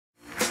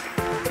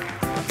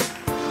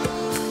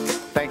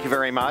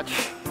very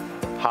much.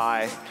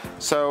 Hi.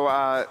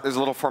 So there's a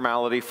little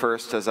formality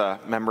first. As a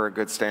member of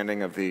good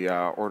standing of the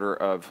Order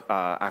of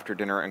After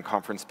Dinner and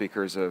Conference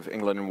Speakers of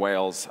England and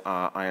Wales,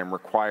 I am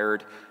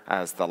required,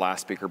 as the last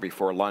speaker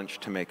before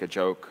lunch, to make a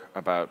joke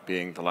about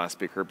being the last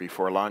speaker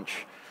before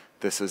lunch.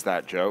 This is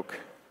that joke.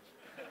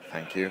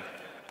 Thank you.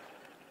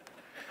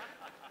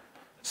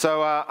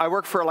 So I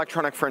work for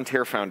Electronic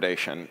Frontier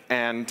Foundation,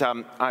 and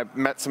I've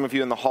met some of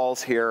you in the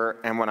halls here,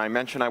 and when I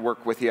mention I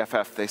work with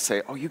EFF, they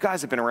say, oh, you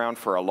guys have been around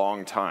for a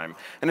long time.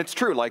 And it's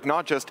true, like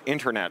not just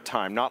internet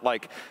time, not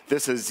like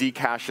this is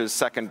Zcash's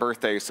second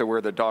birthday, so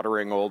we're the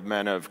doddering old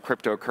men of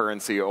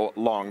cryptocurrency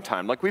long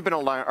time. Like we've been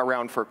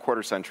around for a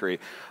quarter century,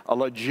 a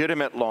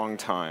legitimate long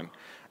time.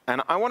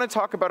 And I want to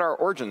talk about our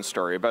origin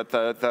story, about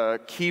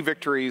the key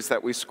victories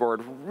that we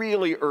scored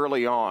really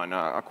early on,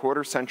 a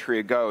quarter century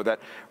ago, that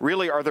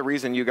really are the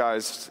reason you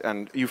guys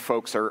and you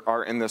folks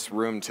are in this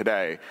room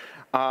today.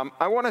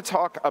 I want to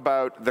talk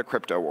about the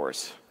crypto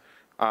wars,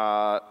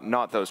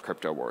 not those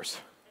crypto wars,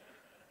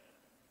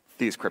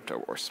 these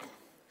crypto wars.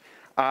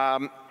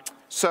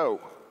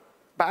 So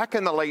back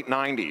in the late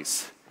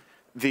 90s,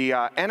 the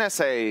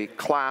NSA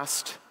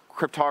classed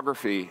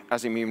cryptography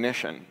as a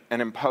munition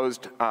and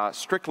imposed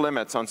strict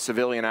limits on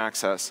civilian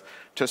access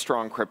to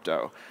strong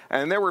crypto.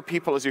 And there were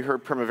people, as you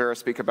heard Primavera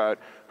speak about,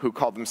 who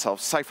called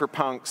themselves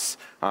cypherpunks,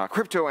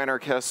 crypto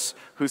anarchists,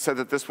 who said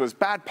that this was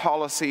bad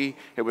policy,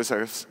 it was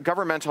a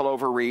governmental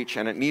overreach,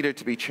 and it needed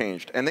to be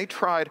changed. And they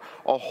tried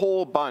a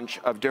whole bunch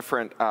of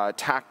different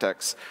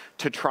tactics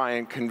to try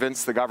and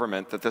convince the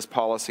government that this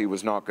policy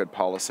was not good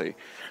policy.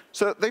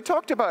 So they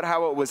talked about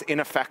how it was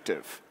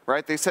ineffective,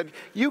 right? They said,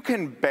 you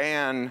can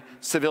ban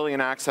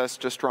civilian access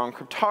to strong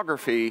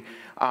cryptography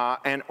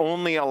and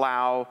only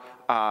allow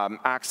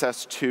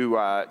access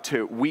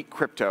to weak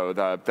crypto,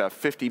 the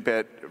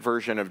 50-bit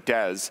version of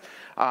DES,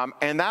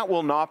 and that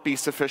will not be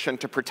sufficient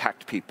to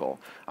protect people.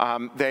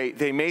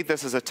 They made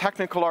this as a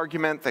technical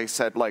argument. They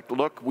said, like,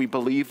 look, we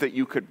believe that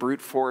you could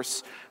brute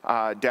force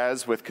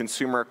DES with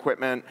consumer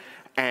equipment,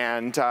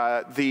 and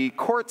the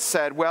court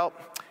said, well,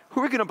 who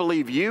are we going to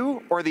believe,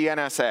 you or the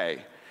NSA?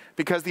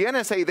 Because the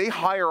NSA, they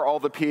hire all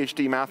the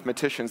PhD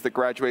mathematicians that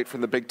graduate from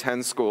the Big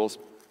Ten schools,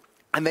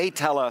 and they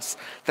tell us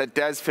that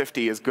DES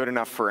 50 is good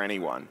enough for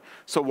anyone.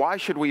 So why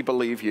should we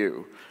believe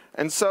you?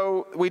 And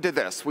so we did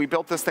this. We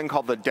built this thing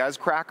called the DES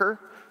cracker.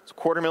 It's a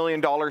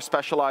 $250,000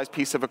 specialized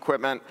piece of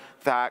equipment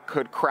that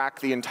could crack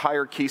the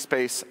entire key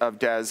space of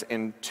DES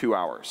in 2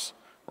 hours,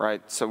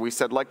 right? So we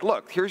said, like,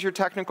 look, here's your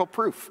technical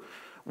proof.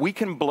 We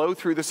can blow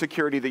through the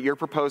security that you're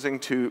proposing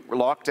to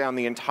lock down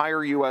the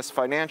entire US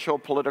financial,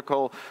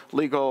 political,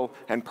 legal,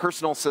 and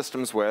personal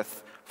systems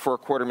with for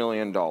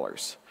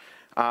 $250,000.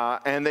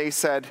 And they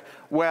said,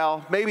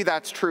 well, maybe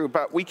that's true,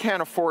 but we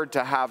can't afford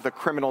to have the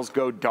criminals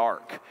go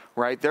dark,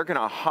 right? They're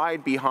going to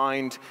hide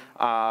behind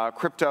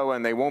crypto,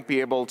 and they won't be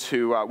able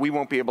to, we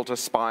won't be able to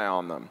spy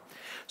on them.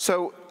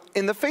 So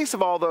in the face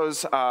of all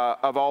those,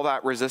 of all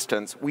that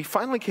resistance, we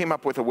finally came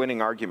up with a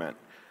winning argument.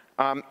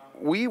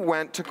 We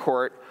went to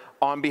court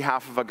on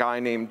behalf of a guy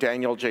named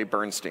Daniel J.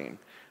 Bernstein.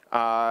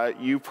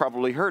 You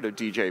probably heard of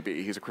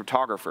DJB. He's a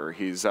cryptographer.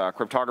 He's a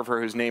cryptographer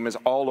whose name is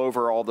all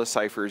over all the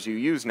ciphers you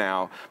use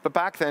now. But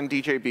back then,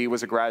 DJB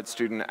was a grad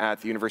student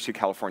at the University of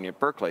California at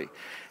Berkeley.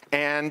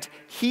 And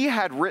he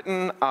had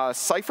written a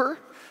cipher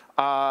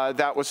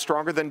that was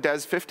stronger than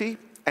DES 50,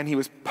 and he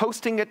was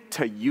posting it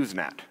to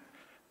Usenet.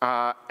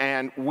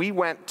 And we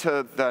went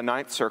to the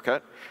Ninth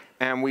Circuit,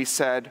 and we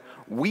said,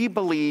 we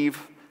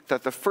believe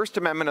that the First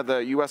Amendment of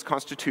the US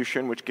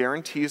Constitution, which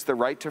guarantees the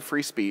right to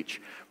free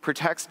speech,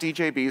 protects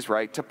DJB's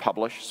right to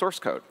publish source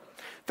code.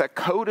 That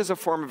code is a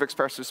form of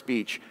expressive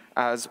speech,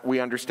 as we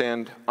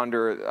understand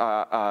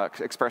under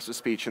expressive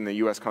speech in the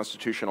US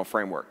constitutional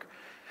framework.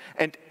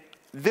 And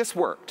this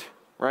worked,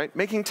 right?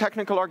 Making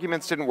technical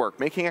arguments didn't work.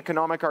 Making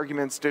economic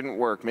arguments didn't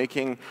work.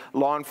 Making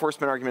law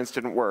enforcement arguments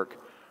didn't work.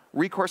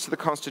 Recourse to the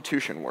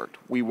Constitution worked.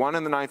 We won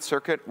in the Ninth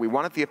Circuit, we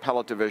won at the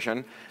Appellate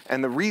Division,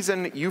 and the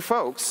reason you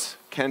folks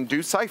can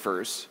do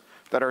ciphers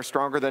that are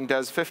stronger than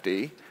DES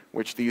 50,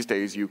 which these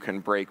days you can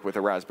break with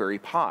a Raspberry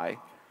Pi,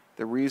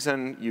 the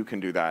reason you can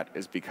do that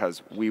is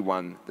because we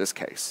won this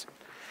case.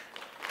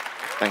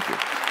 Thank you.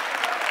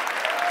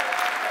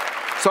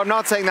 So I'm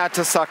not saying that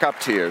to suck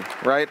up to you,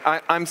 right?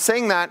 I'm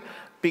saying that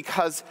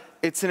because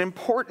it's an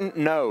important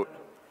note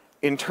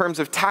in terms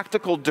of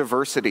tactical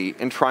diversity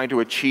in trying to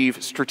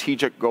achieve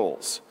strategic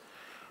goals,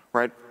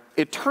 right?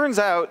 It turns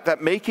out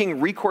that making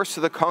recourse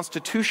to the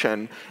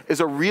Constitution is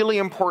a really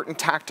important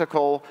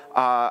tactical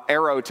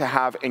arrow to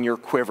have in your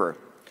quiver.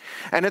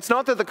 And it's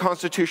not that the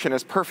Constitution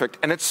is perfect,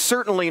 and it's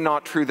certainly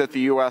not true that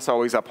the US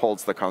always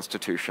upholds the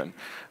Constitution,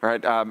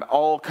 right?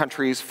 All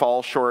countries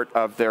fall short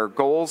of their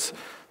goals.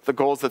 The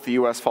goals that the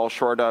US falls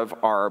short of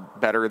are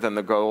better than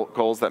the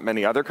goals that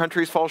many other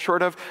countries fall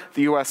short of.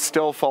 The US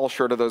still falls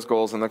short of those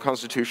goals, and the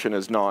Constitution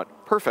is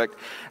not perfect.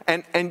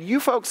 And you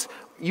folks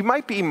you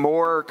might be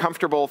more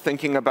comfortable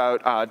thinking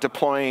about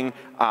deploying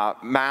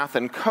math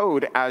and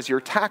code as your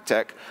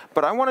tactic,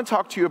 but I want to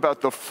talk to you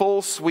about the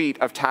full suite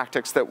of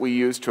tactics that we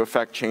use to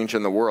affect change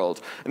in the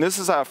world. And this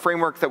is a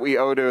framework that we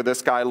owe to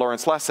this guy,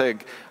 Lawrence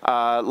Lessig.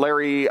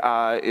 Larry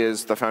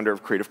is the founder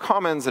of Creative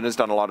Commons and has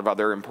done a lot of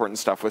other important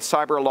stuff with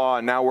cyber law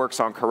and now works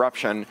on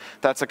corruption.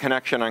 That's a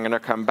connection I'm going to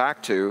come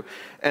back to.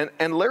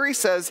 And Larry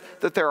says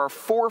that there are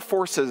 4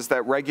 forces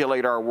that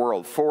regulate our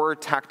world, 4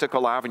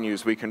 tactical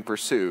avenues we can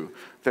pursue.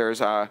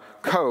 There's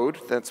code,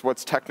 that's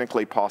what's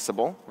technically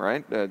possible,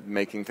 right?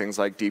 Making things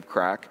like deep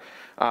crack.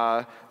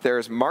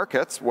 There's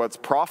markets, what's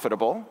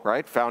profitable,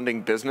 right?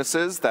 Founding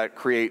businesses that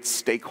create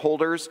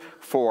stakeholders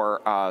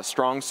for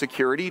strong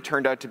security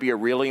turned out to be a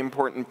really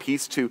important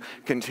piece to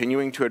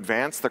continuing to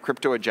advance the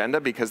crypto agenda,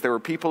 because there were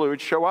people who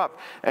would show up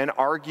and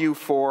argue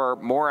for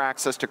more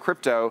access to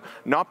crypto,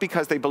 not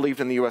because they believed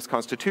in the US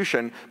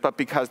Constitution, but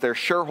because their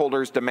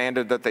shareholders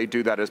demanded that they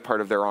do that as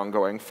part of their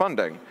ongoing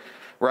funding.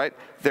 Right?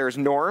 There's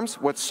norms,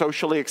 what's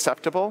socially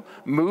acceptable,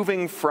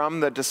 moving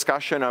from the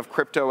discussion of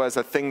crypto as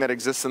a thing that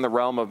exists in the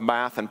realm of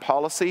math and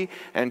policy,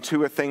 and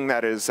to a thing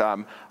that is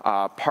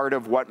part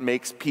of what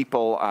makes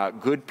people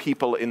good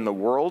people in the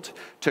world,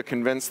 to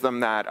convince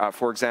them that,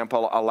 for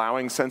example,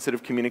 allowing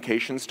sensitive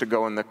communications to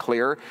go in the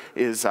clear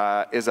is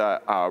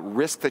a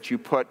risk that you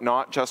put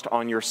not just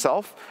on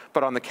yourself,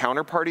 but on the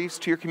counterparties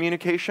to your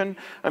communication.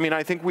 I mean,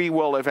 I think we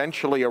will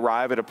eventually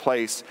arrive at a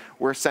place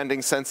where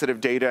sending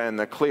sensitive data in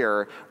the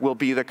clear will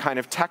be the kind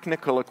of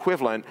technical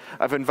equivalent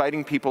of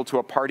inviting people to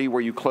a party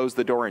where you close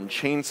the door and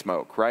chain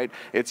smoke, right?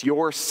 It's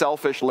your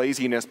selfish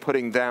laziness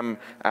putting them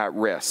at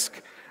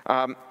risk.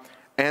 And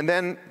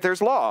then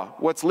there's law,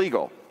 what's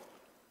legal.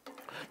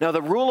 Now,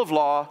 the rule of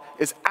law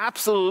is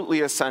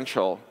absolutely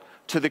essential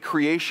to the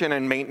creation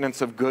and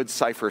maintenance of good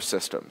cipher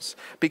systems,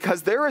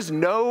 because there is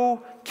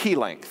no key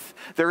length,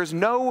 there is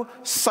no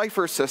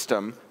cipher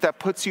system that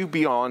puts you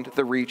beyond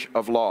the reach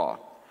of law,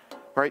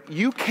 right?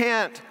 You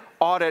can't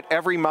audit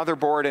every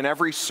motherboard and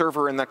every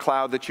server in the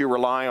cloud that you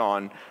rely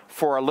on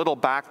for a little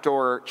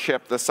backdoor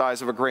chip the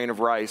size of a grain of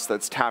rice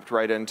that's tapped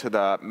right into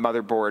the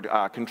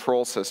motherboard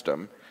control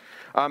system.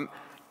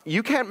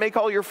 You can't make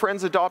all your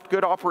friends adopt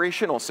good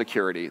operational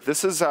security.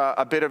 This is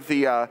a bit of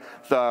the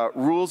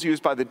rules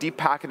used by the deep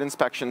packet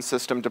inspection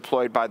system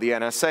deployed by the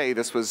NSA.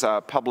 This was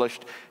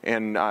published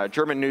in a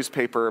German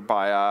newspaper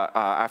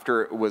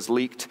after it was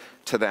leaked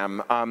to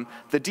them.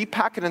 The deep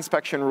packet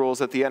inspection rules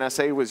that the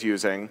NSA was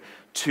using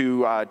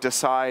to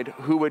decide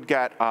who would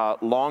get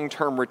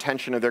long-term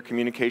retention of their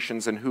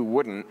communications and who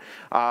wouldn't,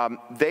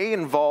 they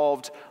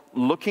involved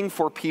looking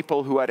for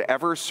people who had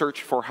ever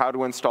searched for how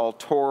to install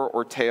Tor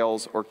or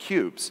Tails or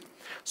cubes.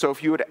 So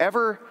if you had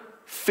ever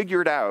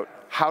figured out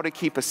how to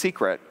keep a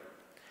secret,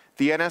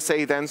 the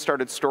NSA then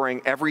started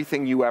storing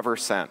everything you ever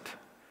sent,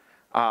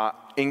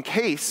 in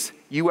case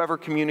you ever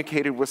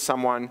communicated with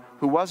someone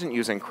who wasn't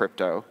using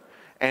crypto,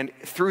 and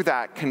through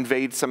that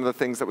conveyed some of the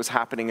things that was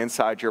happening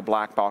inside your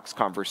black box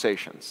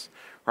conversations,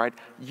 right?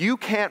 You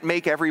can't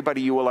make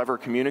everybody you will ever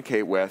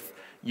communicate with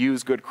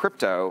use good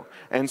crypto,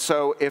 and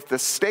so if the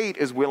state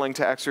is willing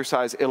to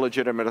exercise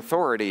illegitimate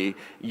authority,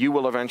 you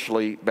will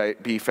eventually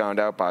be found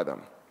out by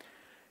them.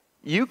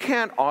 You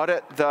can't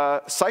audit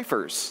the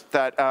ciphers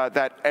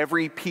that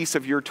every piece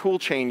of your tool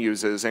chain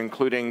uses,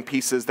 including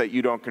pieces that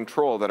you don't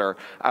control that are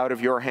out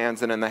of your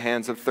hands and in the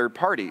hands of third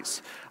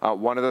parties.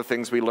 One of the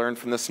things we learned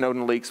from the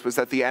Snowden leaks was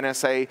that the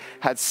NSA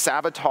had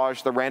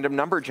sabotaged the random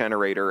number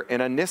generator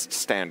in a NIST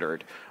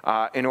standard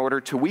in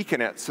order to weaken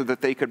it so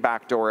that they could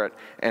backdoor it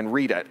and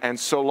read it. And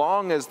so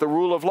long as the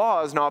rule of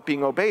law is not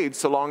being obeyed,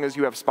 so long as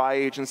you have spy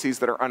agencies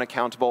that are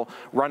unaccountable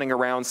running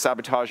around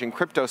sabotaging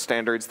crypto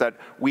standards that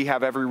we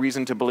have every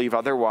reason to believe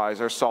otherwise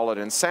are solid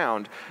and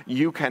sound,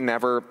 you can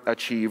never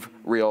achieve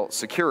real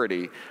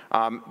security.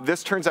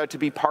 This turns out to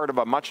be part of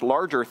a much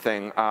larger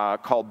thing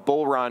called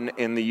Bull Run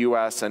in the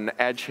US and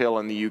Edge Hill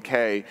in the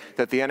UK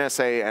that the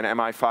NSA and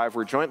MI5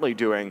 were jointly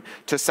doing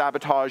to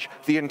sabotage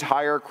the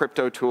entire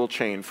crypto tool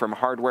chain, from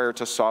hardware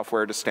to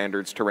software to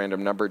standards to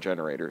random number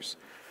generators.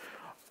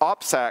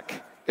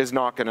 OPSEC is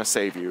not going to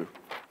save you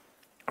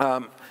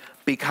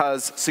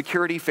because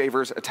security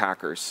favors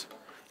attackers.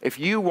 If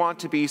you want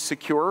to be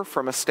secure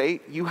from a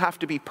state, you have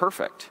to be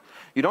perfect.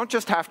 You don't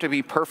just have to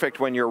be perfect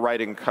when you're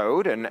writing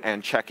code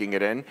and checking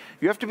it in.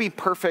 You have to be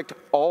perfect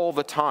all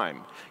the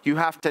time. You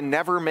have to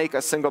never make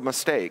a single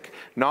mistake.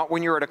 Not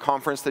when you're at a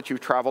conference that you've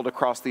traveled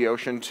across the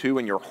ocean to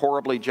and you're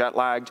horribly jet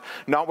lagged.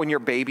 Not when your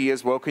baby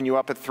has woken you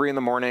up at 3 in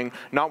the morning.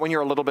 Not when you're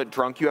a little bit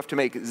drunk. You have to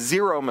make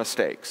 0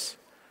 mistakes.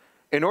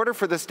 In order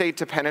for the state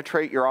to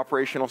penetrate your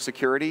operational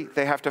security,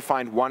 they have to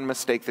find one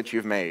mistake that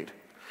you've made.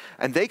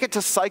 And they get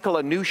to cycle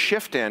a new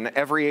shift in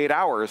every 8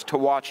 hours to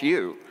watch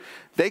you.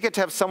 They get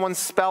to have someone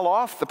spell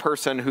off the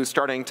person who's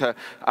starting to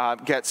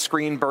get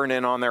screen burn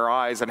in on their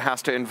eyes and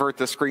has to invert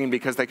the screen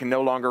because they can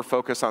no longer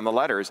focus on the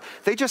letters.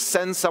 They just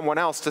send someone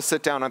else to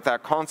sit down at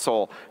that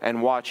console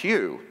and watch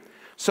you.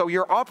 So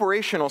your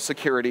operational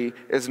security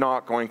is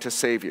not going to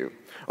save you.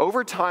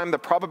 Over time, the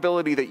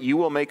probability that you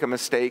will make a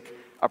mistake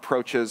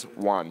approaches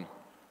 1.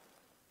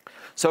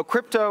 So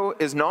crypto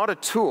is not a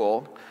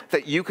tool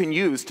that you can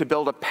use to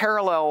build a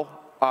parallel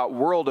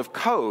world of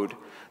code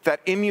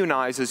that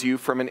immunizes you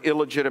from an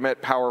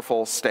illegitimate,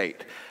 powerful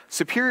state.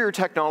 Superior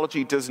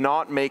technology does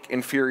not make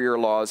inferior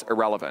laws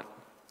irrelevant.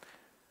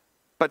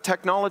 But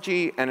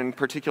technology, and in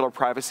particular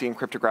privacy and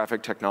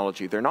cryptographic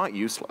technology, they're not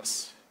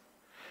useless.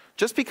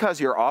 Just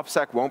because your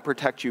OPSEC won't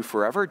protect you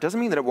forever doesn't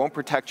mean that it won't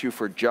protect you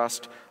for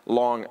just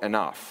long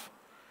enough.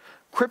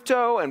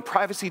 Crypto and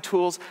privacy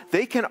tools,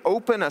 they can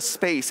open a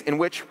space in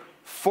which,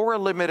 for a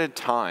limited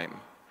time,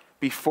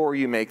 before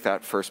you make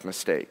that first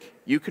mistake,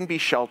 you can be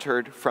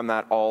sheltered from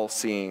that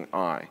all-seeing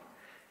eye.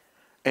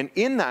 And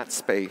in that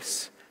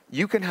space,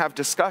 you can have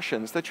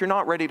discussions that you're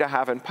not ready to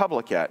have in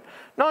public yet.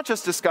 Not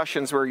just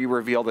discussions where you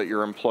reveal that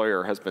your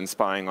employer has been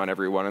spying on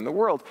everyone in the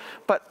world,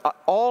 but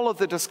all of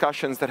the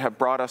discussions that have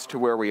brought us to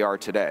where we are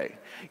today.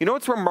 You know,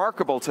 it's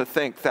remarkable to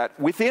think that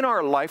within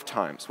our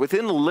lifetimes,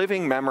 within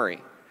living memory,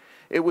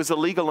 it was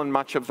illegal in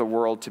much of the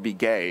world to be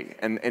gay,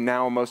 and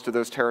now in most of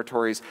those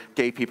territories,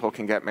 gay people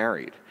can get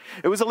married.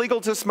 It was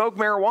illegal to smoke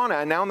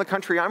marijuana, and now in the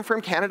country I'm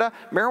from, Canada,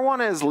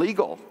 marijuana is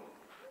legal,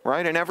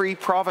 right, in every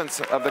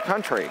province of the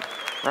country,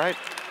 right?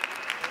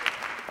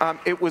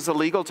 It was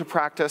illegal to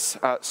practice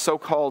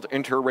so-called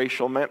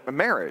interracial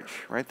marriage,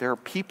 right? There are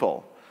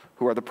people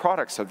who are the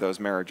products of those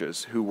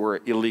marriages who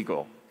were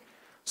illegal.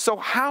 So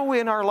how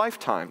in our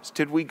lifetimes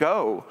did we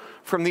go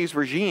from these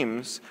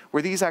regimes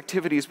where these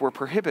activities were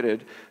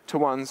prohibited to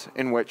ones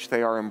in which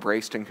they are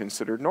embraced and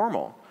considered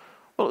normal?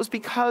 Well, it was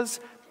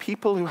because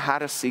people who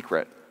had a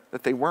secret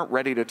that they weren't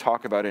ready to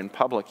talk about in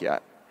public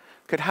yet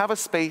could have a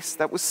space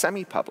that was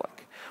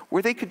semi-public,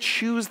 where they could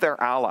choose their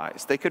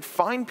allies. They could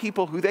find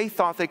people who they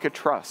thought they could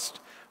trust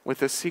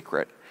with a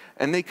secret,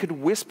 and they could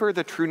whisper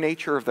the true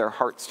nature of their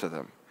hearts to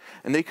them,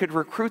 and they could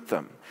recruit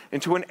them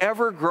into an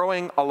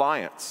ever-growing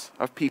alliance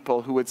of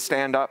people who would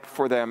stand up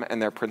for them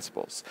and their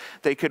principles.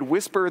 They could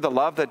whisper the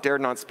love that dared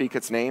not speak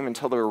its name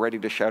until they were ready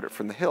to shout it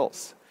from the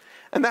hills.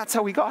 And that's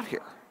how we got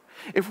here.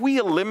 If we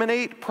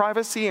eliminate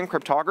privacy and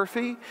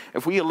cryptography,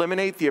 if we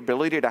eliminate the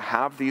ability to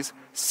have these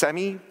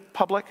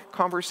semi-public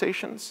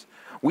conversations,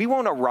 we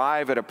won't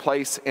arrive at a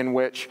place in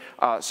which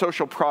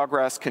social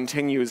progress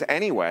continues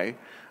anyway.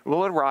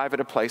 We'll arrive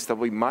at a place that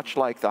will be much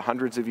like the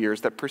hundreds of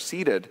years that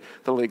preceded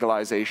the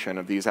legalization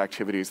of these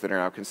activities that are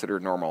now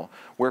considered normal,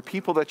 where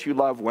people that you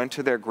love went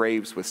to their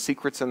graves with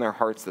secrets in their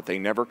hearts that they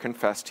never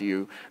confessed to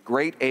you,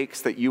 great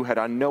aches that you had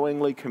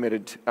unknowingly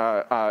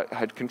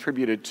had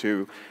contributed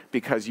to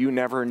because you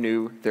never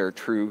knew their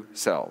true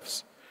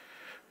selves.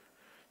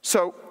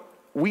 So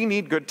we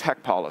need good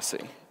tech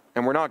policy,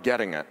 and we're not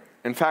getting it.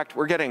 In fact,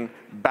 we're getting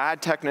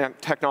bad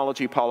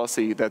technology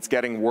policy that's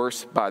getting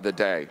worse by the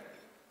day.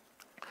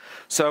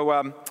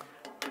 So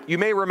you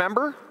may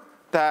remember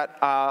that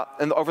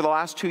over the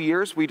last 2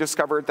 years, we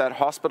discovered that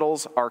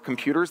hospitals are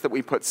computers that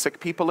we put sick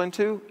people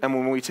into, and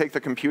when we take the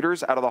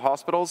computers out of the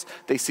hospitals,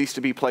 they cease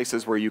to be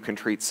places where you can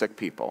treat sick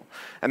people.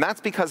 And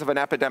that's because of an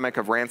epidemic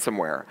of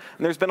ransomware.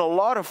 And there's been a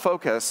lot of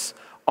focus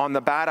on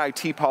the bad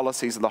IT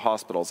policies of the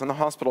hospitals, and the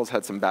hospitals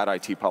had some bad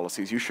IT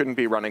policies. You shouldn't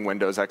be running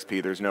Windows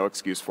XP, there's no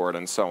excuse for it,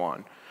 and so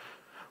on.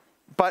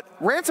 But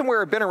ransomware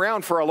had been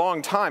around for a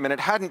long time, and it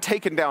hadn't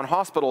taken down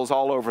hospitals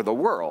all over the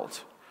world,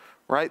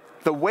 right?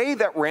 The way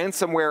that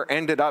ransomware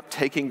ended up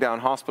taking down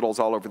hospitals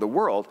all over the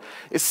world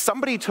is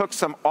somebody took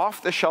some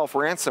off-the-shelf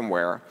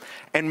ransomware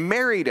and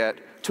married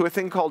it to a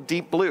thing called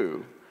Deep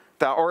Blue,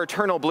 or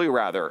Eternal Blue,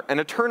 rather. And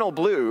Eternal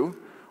Blue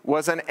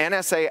was an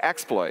NSA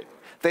exploit.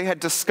 They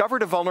had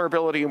discovered a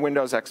vulnerability in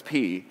Windows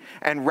XP,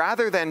 and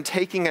rather than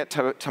taking it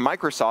to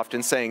Microsoft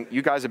and saying,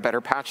 you guys had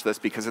better patch this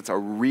because it's a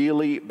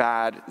really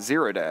bad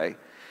zero-day,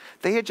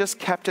 they had just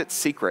kept it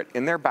secret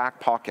in their back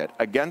pocket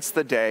against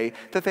the day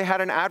that they had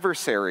an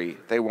adversary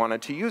they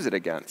wanted to use it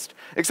against.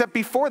 Except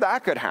before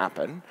that could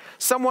happen,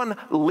 someone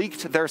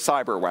leaked their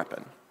cyber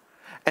weapon.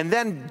 And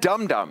then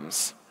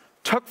dum-dums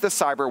took the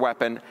cyber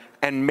weapon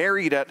and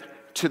married it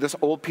to this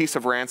old piece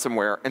of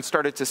ransomware and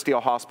started to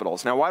steal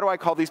hospitals. Now, why do I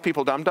call these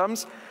people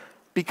dum-dums?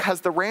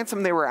 Because the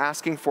ransom they were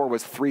asking for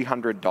was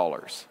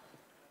 $300.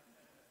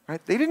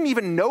 Right? They didn't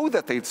even know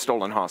that they'd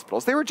stolen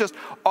hospitals. They were just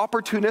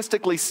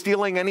opportunistically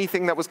stealing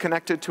anything that was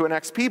connected to an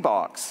XP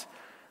box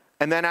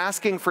and then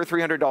asking for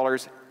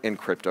 $300 in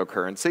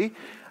cryptocurrency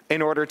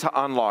in order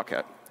to unlock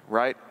it,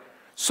 right?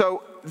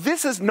 So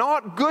this is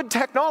not good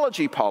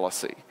technology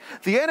policy.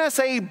 The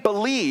NSA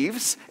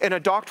believes in a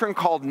doctrine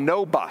called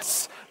no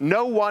bus.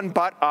 No one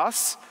but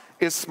us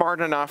is smart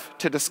enough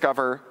to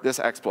discover this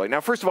exploit. Now,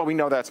 first of all, we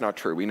know that's not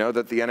true. We know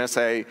that the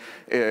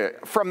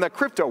NSA, from the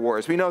crypto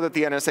wars, we know that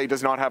the NSA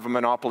does not have a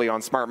monopoly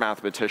on smart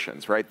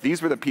mathematicians, right?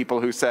 These were the people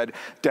who said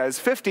DES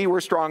 50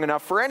 were strong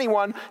enough for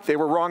anyone. They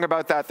were wrong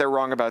about that. They're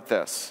wrong about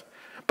this.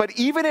 But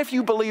even if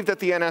you believe that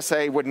the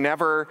NSA would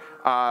never,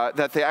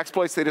 that the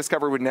exploits they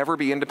discovered would never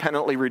be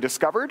independently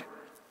rediscovered,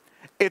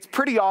 it's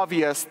pretty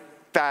obvious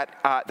that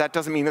that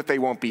doesn't mean that they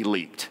won't be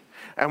leaked.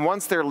 And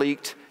once they're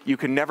leaked, you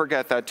can never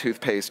get that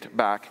toothpaste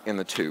back in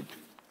the tube.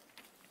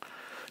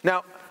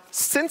 Now,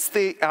 since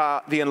the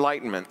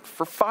Enlightenment,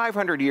 for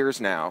 500 years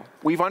now,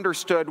 we've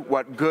understood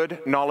what good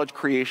knowledge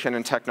creation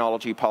and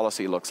technology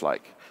policy looks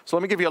like. So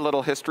let me give you a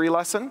little history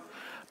lesson.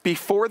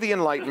 Before the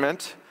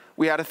Enlightenment,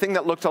 we had a thing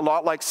that looked a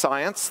lot like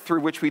science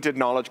through which we did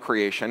knowledge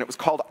creation. It was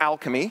called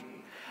alchemy.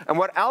 And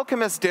what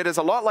alchemists did is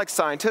a lot like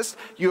scientists.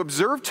 You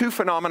observe two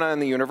phenomena in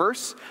the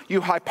universe.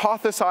 You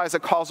hypothesize a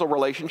causal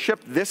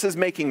relationship. This is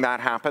making that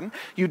happen.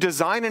 You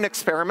design an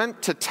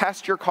experiment to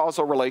test your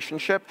causal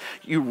relationship.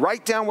 You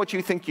write down what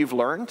you think you've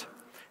learned.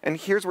 And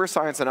here's where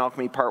science and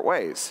alchemy part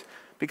ways.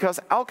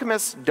 Because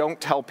alchemists don't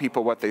tell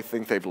people what they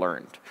think they've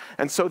learned.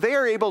 And so they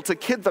are able to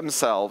kid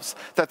themselves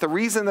that the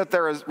reason that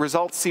their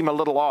results seem a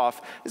little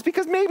off is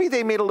because maybe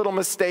they made a little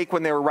mistake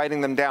when they were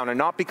writing them down and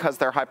not because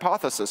their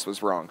hypothesis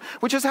was wrong.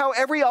 Which is how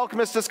every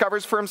alchemist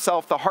discovers for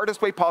himself the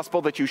hardest way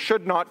possible that you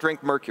should not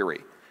drink mercury,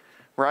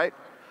 right?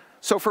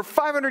 So for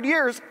 500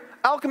 years,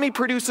 alchemy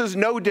produces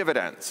no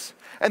dividends.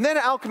 And then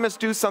alchemists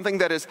do something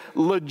that is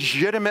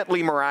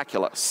legitimately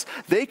miraculous.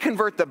 They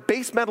convert the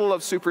base metal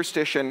of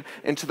superstition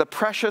into the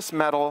precious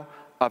metal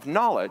of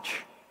knowledge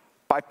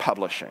by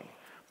publishing,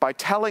 by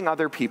telling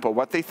other people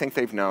what they think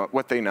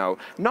what they know,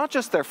 not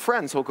just their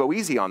friends who'll go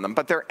easy on them,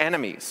 but their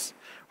enemies,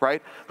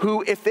 right?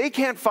 Who, if they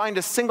can't find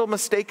a single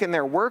mistake in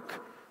their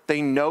work,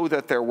 they know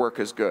that their work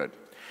is good.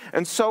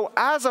 And so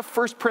as a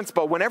first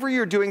principle, whenever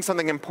you're doing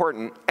something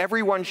important,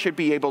 everyone should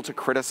be able to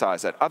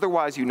criticize it.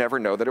 Otherwise, you never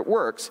know that it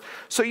works.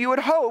 So you would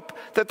hope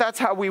that that's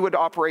how we would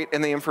operate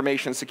in the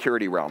information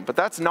security realm. But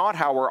that's not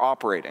how we're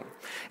operating.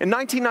 In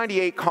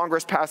 1998,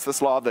 Congress passed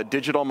this law, the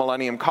Digital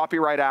Millennium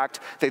Copyright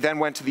Act. They then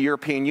went to the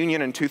European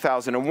Union in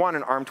 2001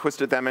 and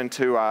arm-twisted them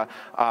into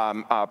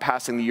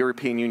passing the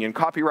European Union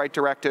Copyright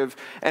Directive.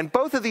 And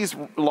both of these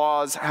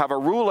laws have a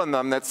rule in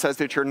them that says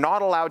that you're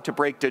not allowed to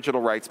break digital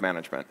rights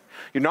management.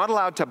 You're not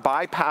allowed to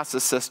bypass a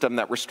system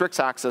that restricts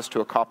access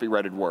to a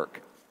copyrighted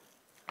work.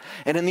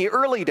 And in the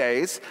early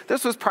days,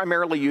 this was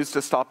primarily used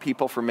to stop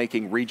people from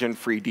making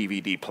region-free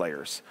DVD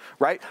players,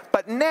 right?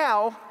 But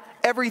now,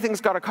 everything's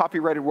got a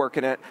copyrighted work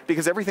in it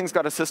because everything's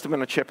got a system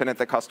and a chip in it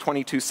that costs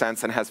 22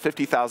 cents and has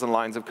 50,000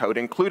 lines of code,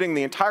 including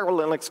the entire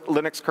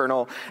Linux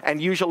kernel and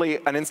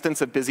usually an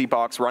instance of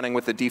BusyBox running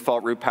with the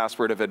default root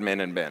password of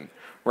admin and bin,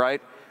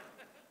 right?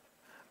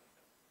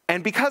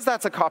 And because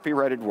that's a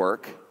copyrighted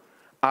work,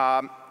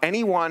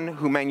 anyone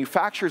who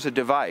manufactures a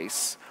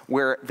device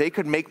where they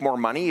could make more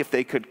money if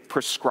they could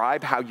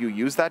prescribe how you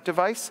use that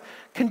device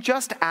can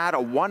just add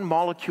a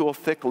one-molecule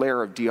thick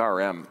layer of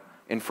DRM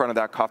in front of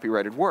that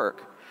copyrighted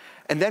work.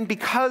 And then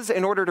because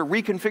in order to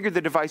reconfigure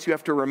the device you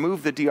have to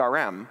remove the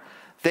DRM,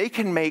 they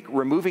can make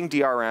removing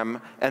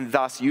DRM and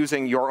thus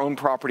using your own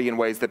property in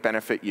ways that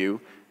benefit you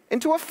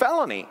into a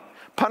felony,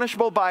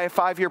 punishable by a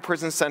 5-year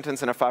prison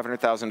sentence and a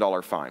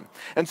 $500,000 fine.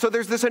 And so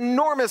there's this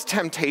enormous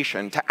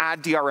temptation to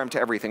add DRM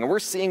to everything, and we're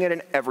seeing it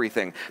in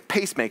everything.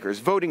 Pacemakers,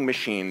 voting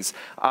machines,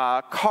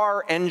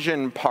 car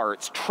engine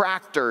parts,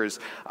 tractors,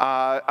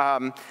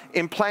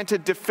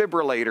 implanted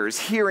defibrillators,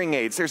 hearing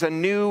aids. There's a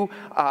new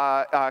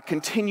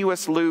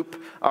continuous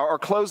loop or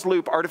closed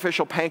loop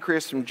artificial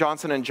pancreas from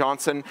Johnson &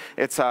 Johnson.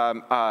 It's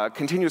a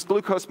continuous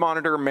glucose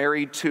monitor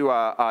married to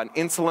an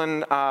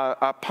insulin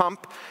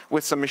pump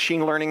with some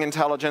machine learning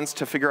intelligence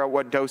to figure out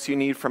what dose you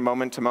need from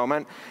moment to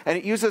moment. And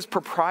it uses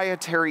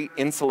proprietary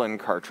insulin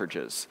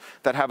cartridges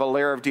that have a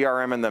layer of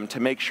DRM in them to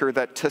make sure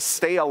that to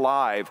stay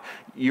alive,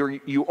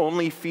 you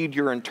only feed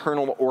your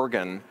internal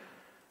organ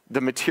the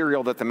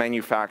material that the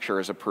manufacturer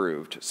has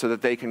approved so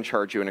that they can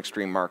charge you an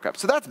extreme markup.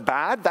 So that's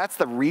bad. That's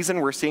the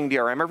reason we're seeing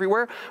DRM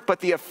everywhere.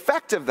 But the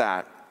effect of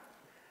that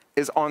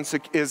is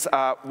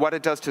what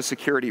it does to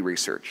security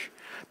research.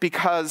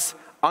 Because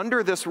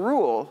under this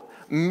rule,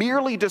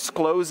 merely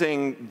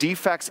disclosing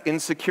defects in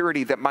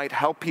security that might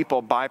help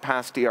people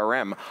bypass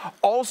DRM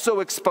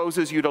also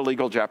exposes you to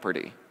legal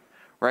jeopardy,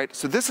 right?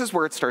 So this is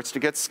where it starts to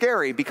get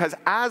scary, because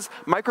as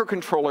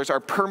microcontrollers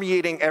are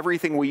permeating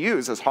everything we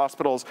use, as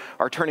hospitals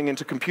are turning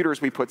into computers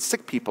we put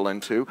sick people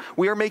into,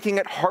 we are making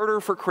it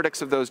harder for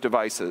critics of those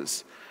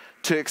devices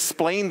to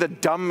explain the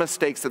dumb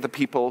mistakes that the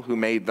people who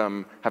made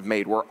them have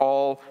made. We're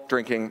all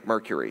drinking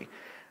mercury.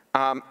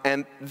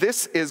 And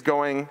this is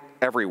going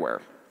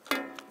everywhere.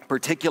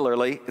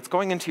 Particularly, it's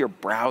going into your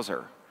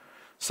browser.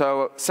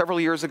 So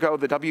several years ago,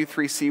 the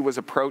W3C was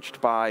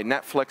approached by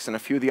Netflix and a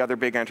few of the other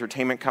big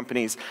entertainment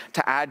companies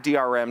to add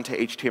DRM to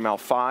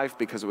HTML5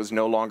 because it was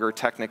no longer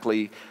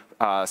technically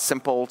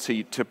simple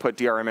to put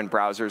DRM in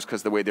browsers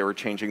because the way they were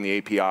changing the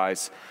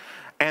APIs.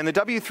 And the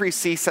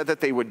W3C said that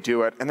they would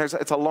do it, and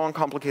it's a long,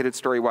 complicated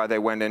story why they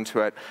went into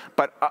it.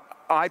 But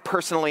I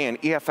personally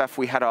and EFF,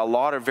 we had a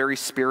lot of very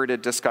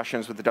spirited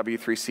discussions with the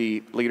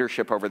W3C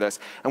leadership over this,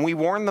 and we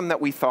warned them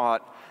that we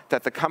thought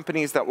that the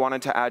companies that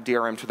wanted to add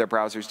DRM to their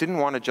browsers didn't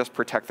want to just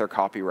protect their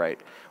copyright.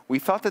 We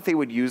thought that they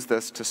would use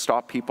this to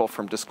stop people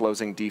from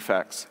disclosing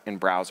defects in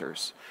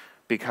browsers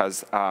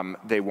because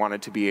they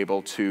wanted to be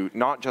able to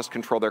not just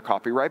control their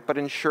copyright, but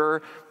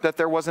ensure that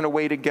there wasn't a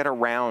way to get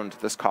around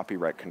this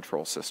copyright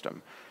control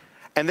system.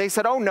 And they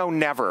said, oh, no,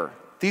 never.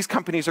 These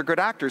companies are good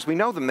actors. We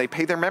know them. They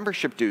pay their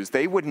membership dues.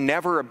 They would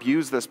never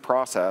abuse this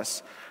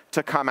process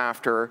to come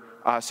after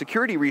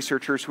security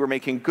researchers who are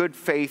making good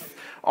faith,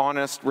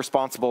 honest,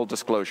 responsible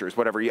disclosures,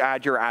 whatever. You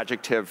add your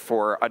adjective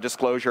for a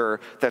disclosure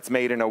that's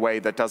made in a way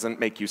that doesn't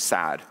make you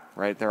sad,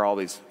 right? There are all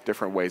these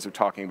different ways of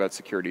talking about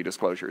security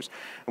disclosures.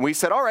 And we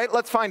said, all right,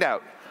 let's find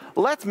out.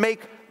 Let's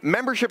make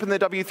membership in the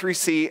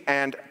W3C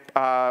and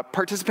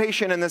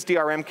participation in this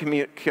DRM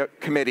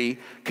committee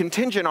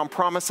contingent on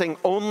promising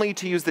only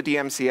to use the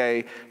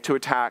DMCA to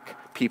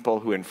attack people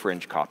who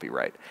infringe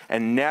copyright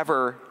and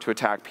never to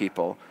attack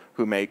people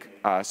who make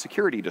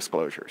security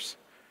disclosures.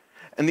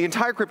 And the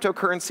entire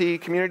cryptocurrency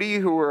community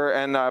and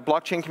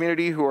blockchain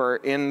community who are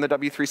in the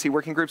W3C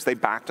working groups, they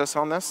backed us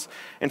on this.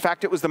 In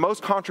fact, it was the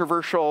most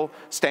controversial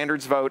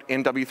standards vote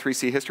in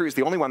W3C history. It was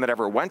the only one that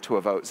ever went to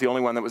a vote. It was the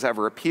only one that was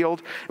ever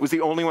appealed. It was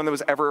the only one that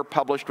was ever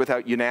published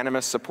without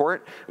unanimous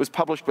support. It was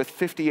published with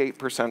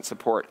 58%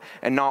 support.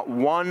 And not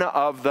one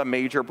of the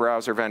major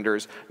browser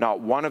vendors,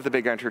 not one of the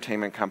big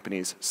entertainment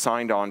companies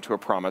signed on to a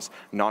promise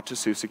not to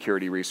sue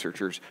security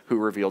researchers who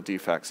revealed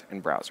defects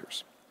in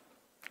browsers.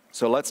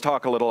 So let's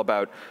talk a little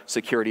about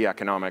security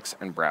economics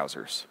and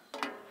browsers.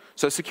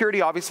 So security,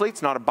 obviously,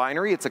 it's not a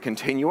binary, it's a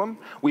continuum.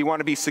 We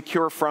want to be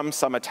secure from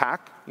some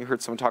attack. You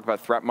heard someone talk about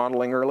threat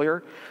modeling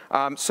earlier.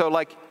 So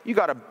like, you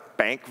got a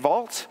bank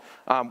vault.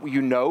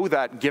 You know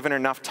that given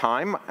enough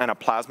time and a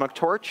plasma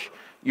torch,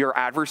 your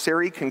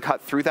adversary can cut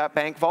through that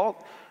bank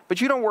vault. But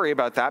you don't worry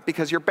about that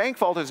because your bank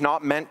vault is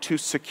not meant to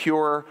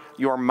secure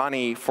your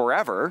money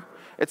forever.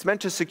 It's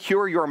meant to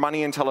secure your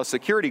money until a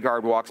security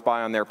guard walks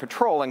by on their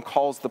patrol and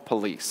calls the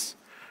police,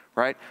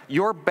 right?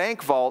 Your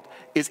bank vault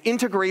is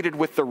integrated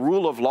with the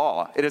rule of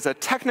law. It is a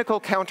technical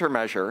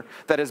countermeasure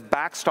that is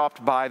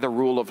backstopped by the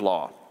rule of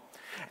law.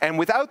 And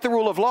without the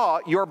rule of law,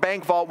 your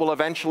bank vault will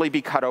eventually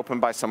be cut open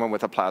by someone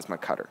with a plasma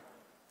cutter.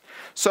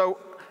 So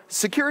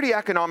security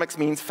economics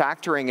means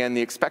factoring in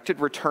the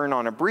expected return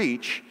on a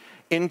breach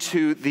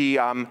into the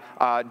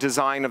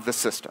design of the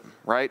system,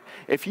 right?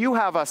 If you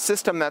have a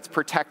system that's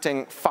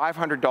protecting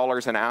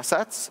 $500 in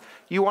assets,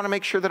 you want to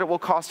make sure that it will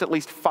cost at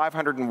least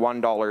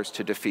 $501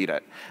 to defeat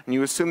it. And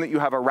you assume that you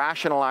have a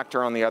rational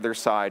actor on the other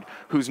side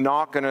who's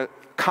not going to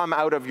come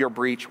out of your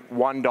breach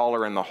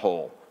 $1 in the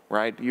hole,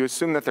 right? You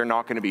assume that they're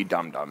not going to be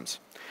dum-dums.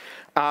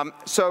 There's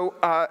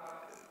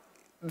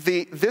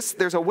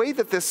a way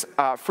that this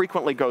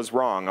frequently goes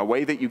wrong, a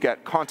way that you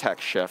get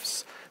context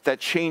shifts that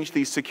change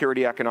the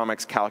security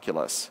economics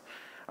calculus.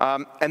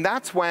 And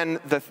that's when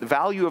the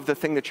value of the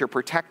thing that you're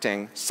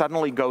protecting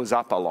suddenly goes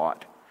up a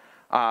lot.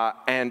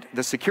 And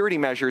the security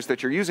measures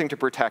that you're using to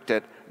protect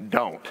it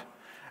don't.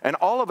 And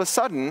all of a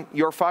sudden,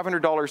 your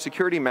 $500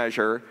 security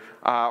measure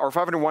or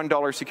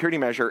 $501 security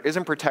measure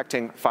isn't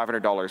protecting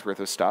 $500 worth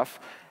of stuff.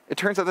 It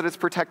turns out that it's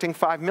protecting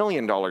 $5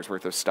 million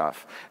worth of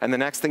stuff. And the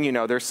next thing you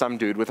know, there's some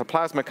dude with a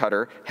plasma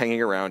cutter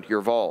hanging around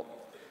your vault.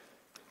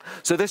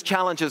 So this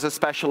challenge is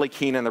especially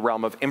keen in the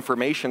realm of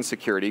information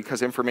security,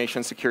 because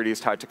information security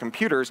is tied to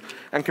computers,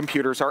 and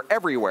computers are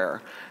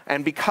everywhere.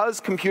 And because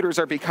computers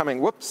are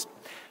becoming,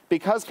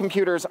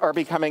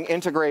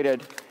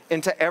 integrated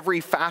into every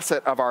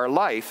facet of our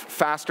life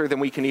faster than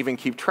we can even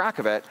keep track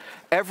of it,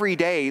 every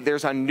day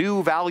there's a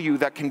new value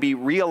that can be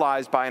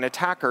realized by an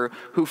attacker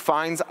who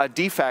finds a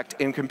defect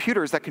in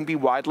computers that can be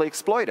widely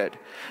exploited.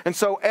 And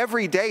so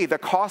every day the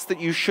cost that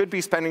you should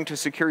be spending to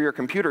secure your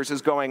computers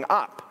is going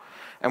up.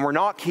 And we're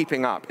not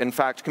keeping up. In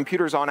fact,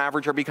 computers on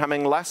average are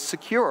becoming less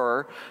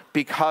secure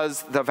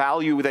because the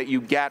value that you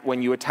get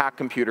when you attack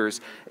computers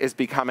is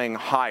becoming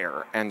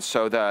higher. And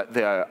so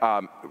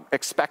the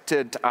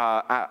expected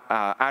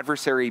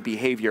adversary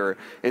behavior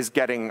is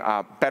getting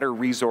better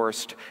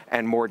resourced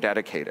and more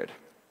dedicated.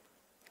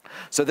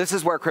 So this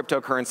is where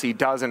cryptocurrency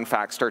does, in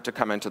fact, start to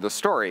come into the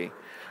story.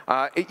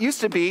 It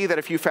used to be that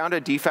if you found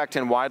a defect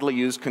in widely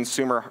used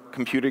consumer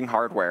computing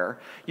hardware,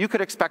 you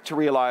could expect to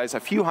realize a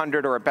few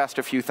hundred or at best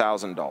a few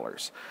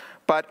 $1,000s.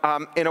 But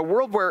in a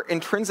world where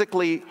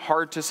intrinsically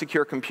hard to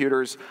secure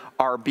computers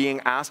are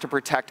being asked to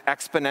protect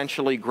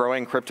exponentially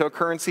growing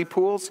cryptocurrency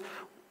pools,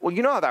 well,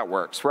 you know how that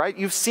works, right?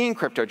 You've seen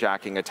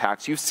cryptojacking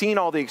attacks. You've seen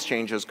all the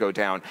exchanges go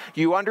down.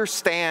 You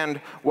understand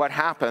what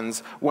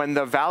happens when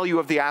the value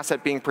of the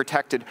asset being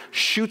protected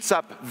shoots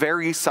up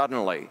very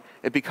suddenly.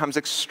 It becomes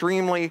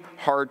extremely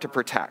hard to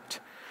protect.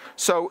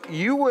 So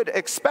you would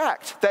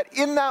expect that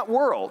in that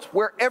world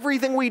where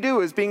everything we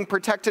do is being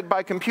protected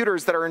by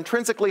computers that are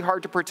intrinsically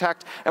hard to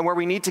protect and where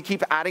we need to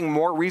keep adding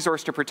more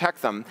resource to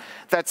protect them,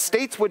 that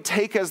states would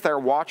take as their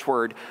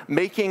watchword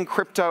making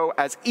crypto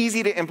as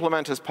easy to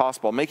implement as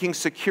possible, making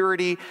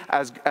security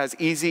as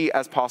easy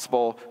as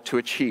possible to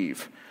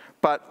achieve.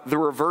 But the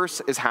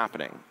reverse is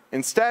happening.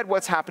 Instead,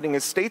 what's happening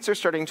is states are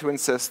starting to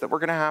insist that we're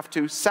going to have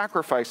to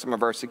sacrifice some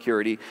of our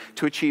security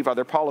to achieve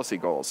other policy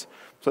goals.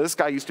 So this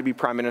guy used to be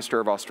Prime Minister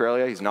of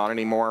Australia. He's not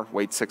anymore.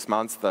 Wait 6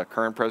 months. The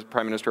current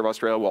Prime Minister of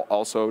Australia will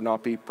also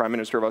not be Prime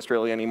Minister of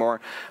Australia anymore.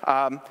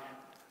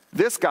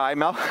 This guy,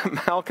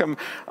 Malcolm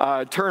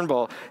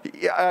Turnbull,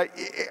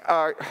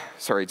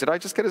 sorry, did I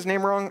just get his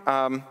name wrong?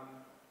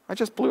 I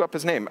just blew up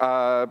his name.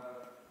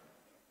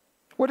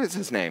 What is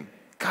his name?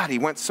 God, he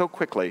went so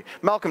quickly.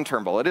 Malcolm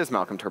Turnbull. It is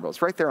Malcolm Turnbull.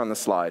 It's right there on the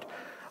slide.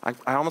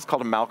 I almost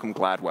called him Malcolm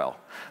Gladwell.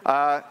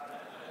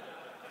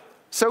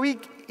 So he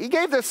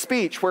gave this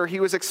speech where he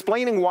was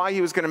explaining why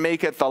he was going to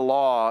make it the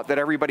law that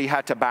everybody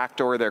had to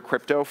backdoor their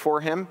crypto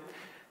for him.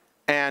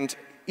 And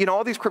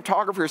all these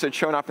cryptographers had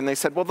shown up and they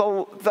said,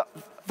 well,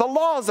 the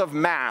laws of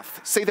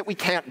math say that we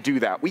can't do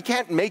that. We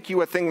can't make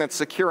you a thing that's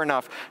secure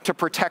enough to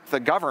protect the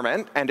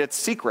government and its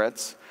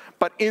secrets,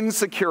 but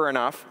insecure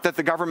enough that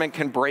the government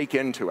can break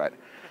into it.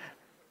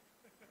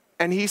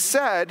 And he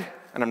said,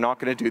 and I'm not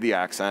going to do the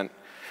accent,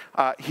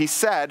 he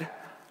said,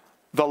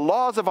 the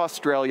laws of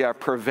Australia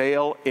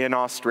prevail in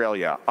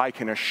Australia. I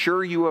can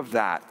assure you of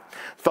that.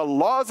 The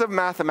laws of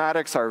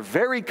mathematics are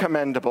very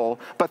commendable,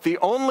 but the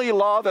only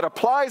law that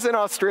applies in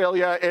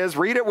Australia is,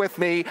 read it with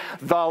me,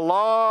 the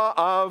law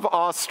of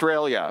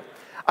Australia.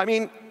 I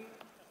mean,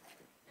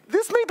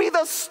 this may be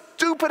the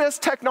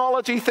stupidest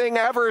technology thing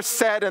ever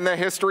said in the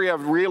history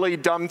of really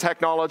dumb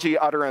technology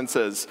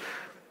utterances.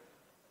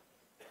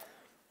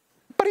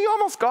 But he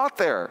almost got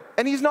there,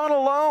 and he's not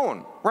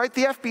alone, right?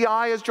 The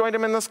FBI has joined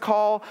him in this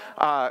call.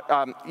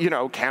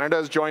 Canada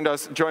has joined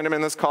him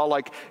in this call.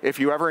 Like, if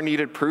you ever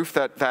needed proof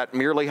that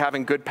merely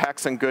having good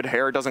pecs and good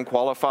hair doesn't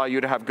qualify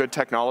you to have good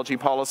technology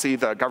policy,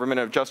 the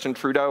government of Justin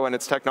Trudeau and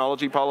its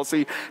technology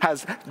policy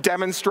has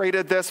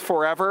demonstrated this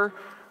forever,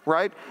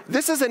 right?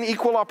 This is an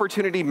equal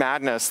opportunity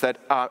madness that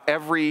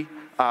every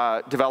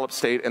developed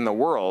state in the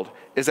world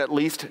is at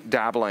least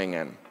dabbling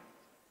in.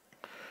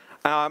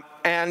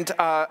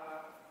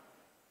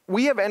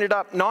 We have ended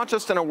up not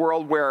just in a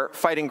world where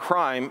fighting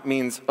crime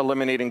means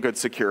eliminating good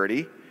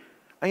security.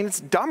 I mean, it's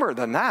dumber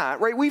than that,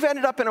 right? We've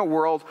ended up in a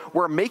world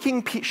where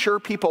making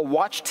sure people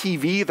watch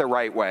TV the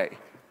right way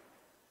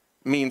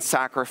means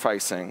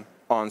sacrificing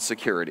on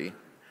security.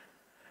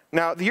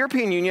 Now, the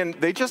European Union,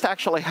 they just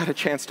actually had a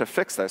chance to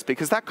fix this,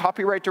 because that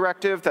copyright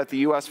directive that the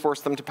US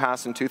forced them to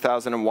pass in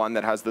 2001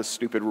 that has this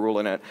stupid rule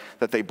in it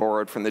that they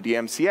borrowed from the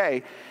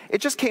DMCA, it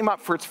just came up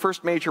for its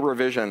first major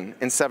revision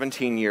in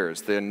 17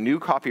 years. The new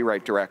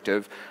copyright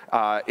directive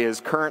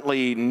is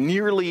currently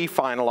nearly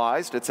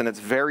finalized. It's in its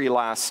very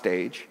last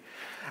stage.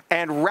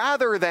 And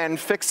rather than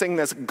fixing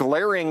this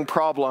glaring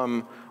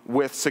problem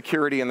with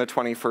security in the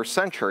 21st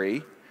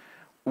century,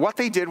 what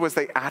they did was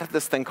they added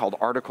this thing called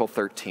Article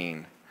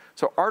 13.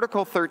 So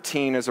Article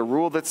 13 is a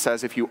rule that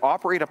says if you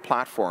operate a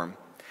platform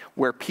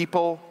where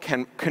people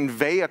can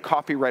convey a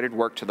copyrighted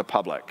work to the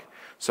public,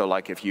 so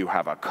like if you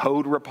have a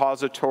code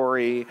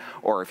repository,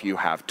 or if you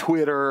have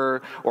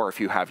Twitter, or if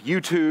you have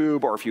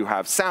YouTube, or if you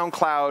have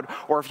SoundCloud,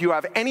 or if you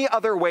have any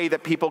other way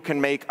that people can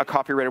make a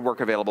copyrighted work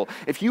available,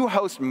 if you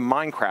host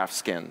Minecraft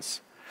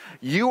skins,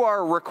 you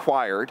are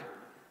required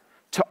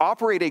to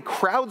operate a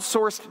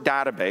crowdsourced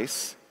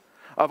database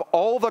of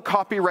all the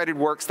copyrighted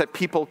works that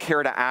people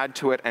care to add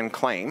to it and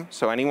claim.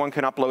 So anyone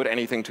can upload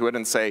anything to it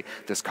and say,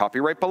 this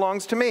copyright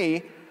belongs to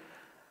me.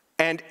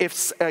 And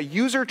if a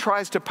user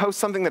tries to post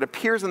something that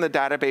appears in the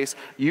database,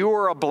 you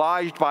are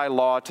obliged by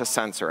law to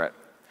censor it.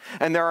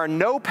 And there are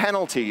no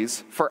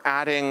penalties for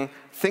adding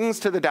things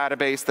to the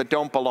database that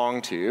don't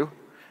belong to you.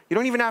 You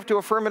don't even have to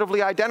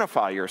affirmatively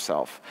identify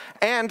yourself.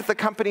 And the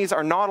companies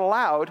are not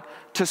allowed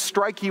to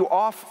strike you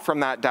off from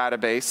that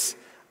database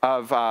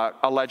of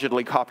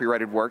allegedly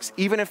copyrighted works,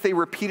 even if they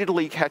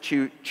repeatedly catch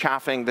you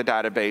chaffing the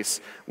database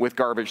with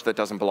garbage that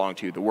doesn't belong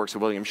to you. The works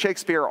of William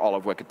Shakespeare, all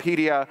of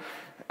Wikipedia,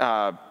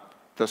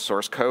 the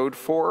source code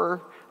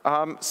for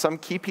some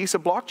key piece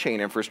of blockchain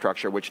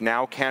infrastructure, which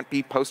now can't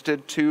be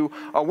posted to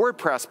a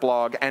WordPress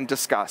blog and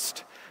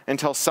discussed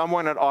until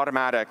someone at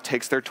Automatic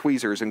takes their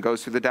tweezers and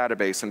goes through the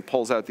database and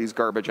pulls out these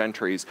garbage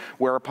entries,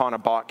 whereupon a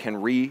bot can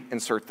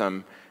reinsert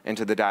them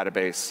into the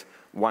database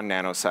 1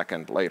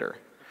 nanosecond later.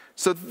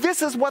 So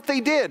this is what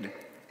they did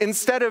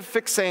instead of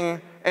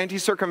fixing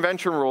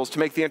anti-circumvention rules to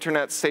make the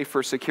internet safe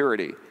for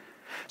security.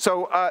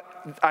 So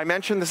I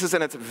mentioned this is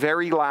in its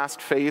very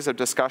last phase of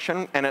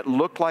discussion, and it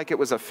looked like it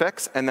was a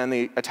fix, and then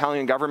the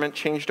Italian government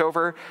changed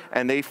over,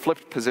 and they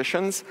flipped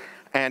positions,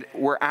 and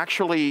we're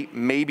actually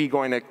maybe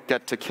going to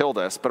get to kill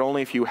this, but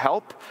only if you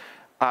help.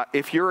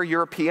 If you're a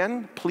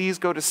European, please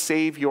go to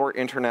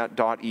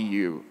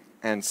saveyourinternet.eu.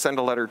 and send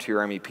a letter to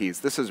your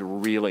MEPs. This is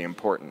really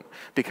important,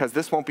 because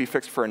this won't be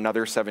fixed for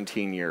another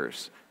 17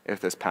 years if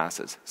this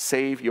passes.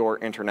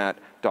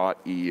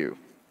 Saveyourinternet.eu.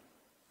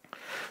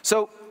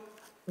 So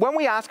when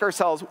we ask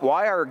ourselves,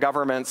 why are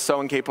governments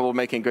so incapable of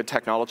making good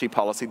technology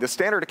policy, the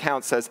standard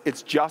account says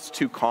it's just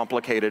too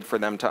complicated for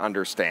them to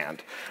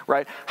understand,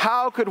 right?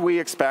 How could we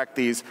expect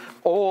these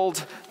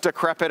old,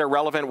 decrepit,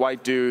 irrelevant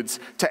white dudes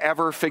to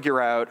ever figure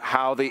out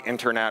how the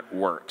internet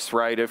works,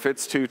 right? If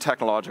it's too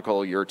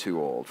technological, you're too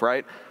old,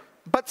 right?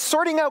 But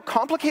sorting out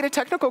complicated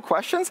technical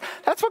questions,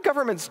 that's what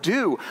governments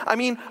do. I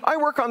mean, I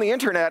work on the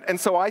internet, and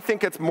so I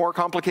think it's more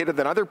complicated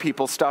than other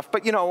people's stuff.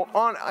 But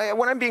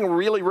when I'm being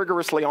really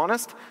rigorously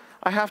honest,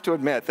 I have to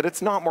admit that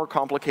it's not more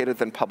complicated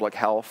than public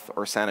health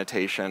or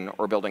sanitation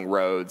or building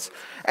roads.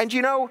 And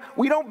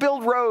we don't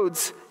build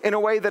roads in a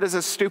way that is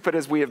as stupid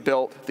as we have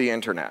built the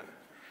internet.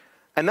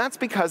 And that's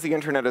because the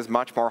internet is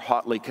much more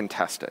hotly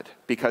contested,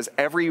 because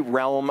every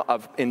realm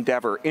of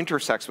endeavor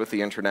intersects with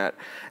the internet.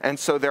 And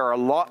so there are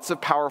lots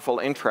of powerful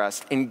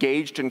interests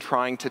engaged in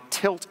trying to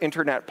tilt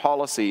internet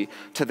policy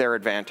to their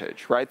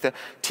advantage, right? The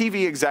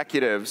TV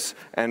executives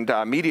and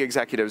media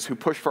executives who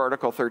push for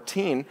Article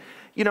 13,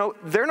 you know,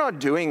 they're not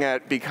doing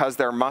it because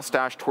they're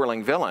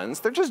mustache-twirling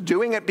villains. They're just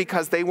doing it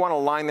because they want to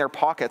line their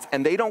pockets,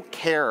 and they don't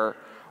care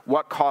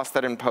what cost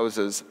that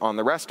imposes on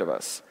the rest of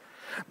us.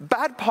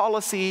 Bad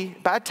policy,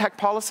 bad tech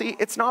policy,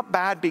 it's not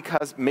bad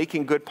because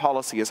making good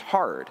policy is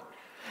hard.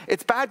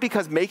 It's bad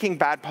because making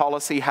bad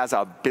policy has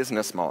a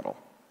business model.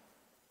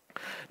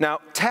 Now,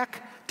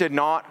 tech did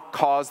not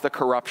cause the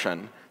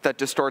corruption that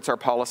distorts our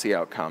policy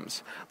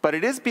outcomes, but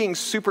it is being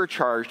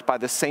supercharged by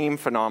the same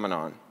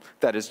phenomenon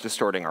that is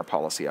distorting our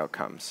policy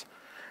outcomes.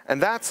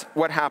 And that's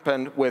what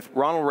happened with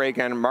Ronald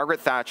Reagan,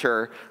 Margaret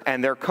Thatcher,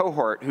 and their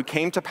cohort who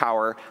came to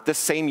power the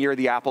same year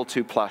the Apple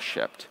II Plus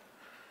shipped.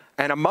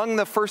 And among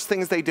the first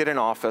things they did in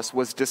office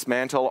was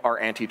dismantle our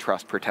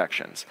antitrust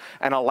protections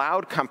and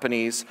allowed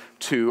companies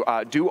to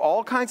do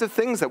all kinds of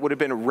things that would have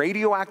been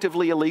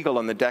radioactively illegal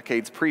in the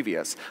decades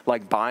previous,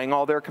 like buying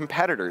all their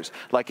competitors,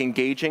 like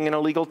engaging in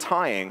illegal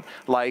tying,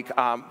 like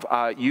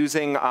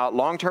using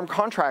long-term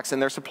contracts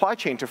in their supply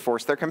chain to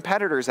force their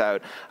competitors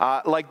out,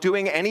 like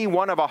doing any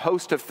one of a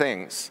host of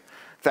things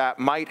that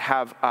might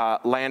have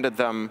landed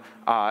them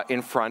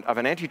in front of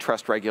an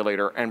antitrust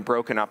regulator and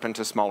broken up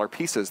into smaller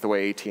pieces the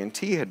way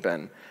AT&T had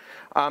been.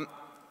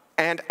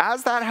 And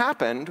as that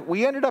happened,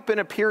 we ended up in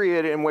a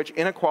period in which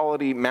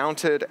inequality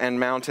mounted and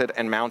mounted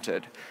and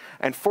mounted.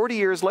 And 40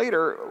 years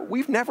later,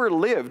 we've never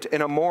lived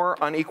in a more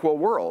unequal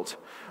world.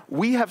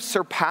 We have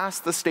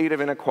surpassed the state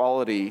of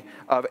inequality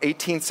of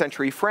 18th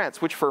century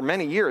France, which for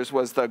many years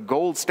was the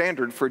gold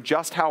standard for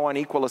just how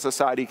unequal a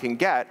society can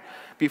get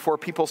before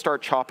people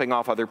start chopping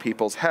off other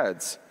people's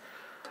heads.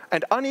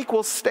 And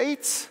unequal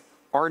states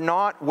are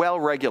not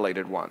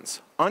well-regulated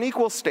ones.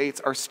 Unequal states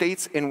are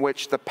states in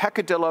which the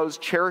peccadillos,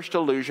 cherished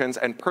illusions,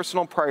 and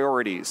personal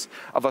priorities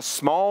of a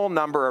small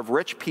number of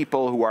rich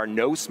people who are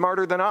no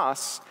smarter than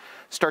us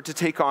start to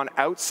take on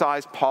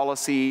outsized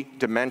policy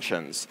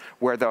dimensions,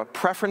 where the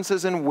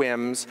preferences and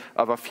whims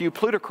of a few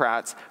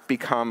plutocrats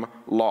become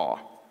law.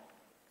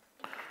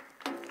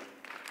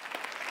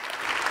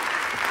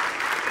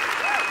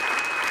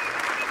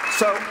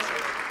 So,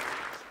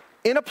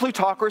 in a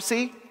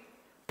plutocracy,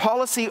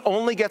 policy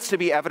only gets to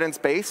be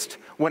evidence-based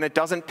when it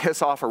doesn't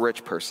piss off a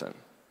rich person.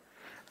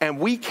 And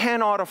we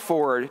cannot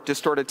afford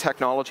distorted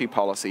technology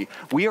policy.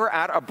 We are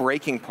at a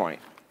breaking point.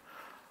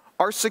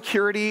 Our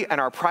security and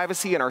our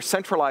privacy and our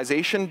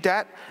centralization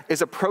debt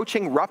is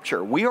approaching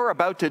rupture. We are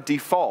about to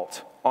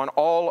default on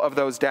all of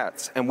those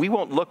debts, and we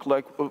won't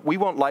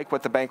like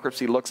what the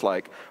bankruptcy looks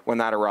like when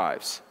that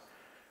arrives.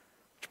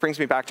 Which brings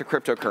me back to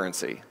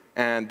cryptocurrency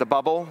and the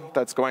bubble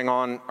that's going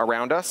on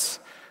around us.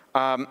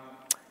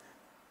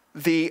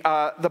 The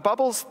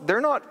bubbles, they're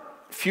not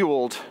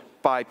fueled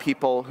by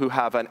people who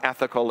have an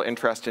ethical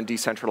interest in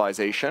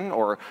decentralization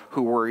or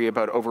who worry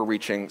about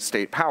overreaching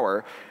state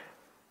power.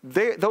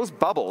 Those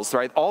bubbles,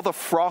 right, all the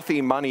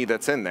frothy money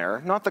that's in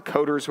there, not the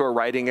coders who are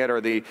writing it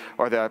or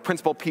the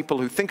principal people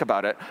who think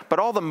about it, but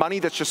all the money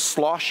that's just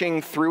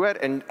sloshing through it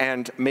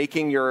and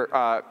making your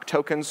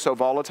tokens so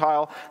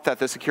volatile that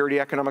the security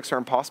economics are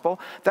impossible,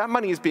 that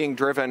money is being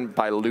driven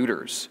by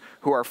looters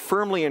who are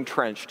firmly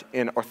entrenched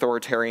in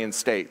authoritarian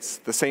states,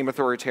 the same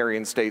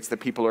authoritarian states that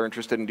people who are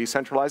interested in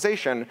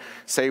decentralization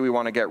say we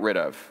want to get rid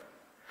of.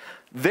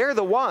 They're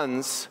the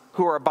ones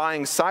who are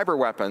buying cyber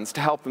weapons to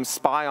help them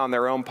spy on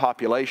their own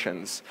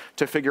populations,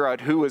 to figure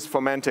out who is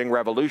fomenting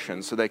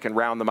revolution so they can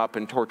round them up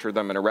and torture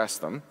them and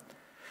arrest them,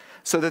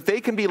 so that they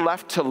can be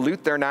left to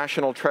loot their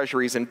national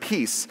treasuries in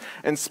peace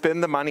and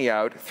spin the money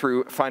out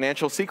through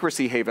financial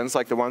secrecy havens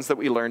like the ones that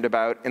we learned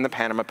about in the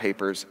Panama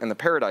Papers and the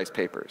Paradise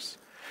Papers.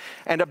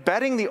 And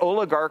abetting the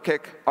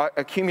oligarchic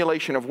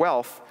accumulation of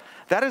wealth,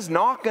 that is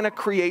not going to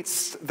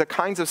create the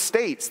kinds of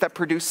states that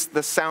produce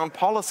the sound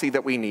policy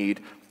that we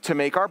need to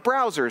make our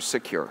browsers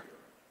secure.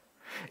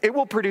 It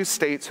will produce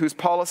states whose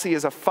policy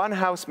is a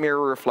funhouse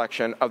mirror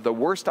reflection of the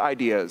worst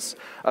ideas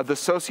of the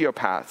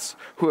sociopaths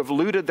who have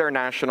looted their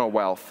national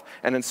wealth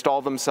and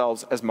installed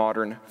themselves as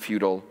modern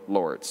feudal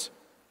lords.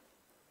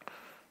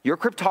 Your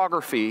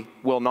cryptography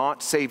will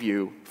not save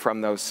you from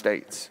those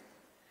states.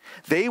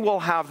 They will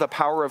have the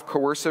power of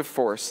coercive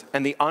force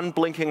and the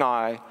unblinking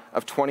eye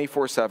of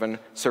 24/7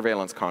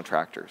 surveillance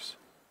contractors.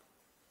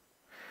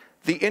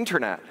 The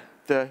internet,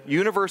 the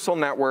universal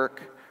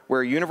network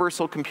where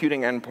universal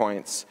computing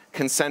endpoints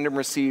can send and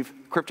receive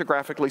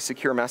cryptographically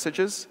secure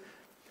messages,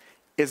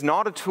 is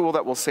not a tool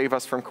that will save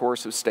us from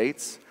coercive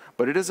states,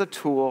 but it is a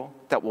tool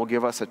that will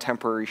give us a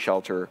temporary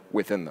shelter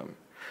within them.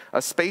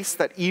 a space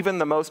that even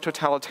the most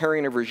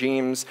totalitarian of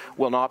regimes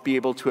will not be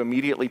able to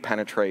immediately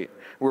penetrate,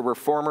 where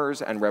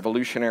reformers and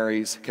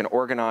revolutionaries can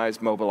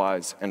organize,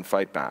 mobilize, and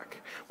fight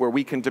back, where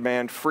we can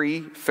demand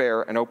free,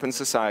 fair, and open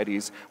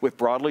societies with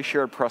broadly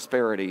shared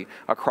prosperity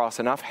across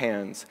enough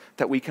hands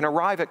that we can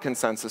arrive at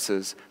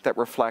consensuses that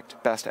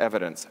reflect best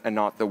evidence and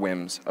not the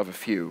whims of a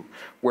few,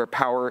 where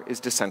power is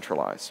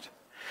decentralized.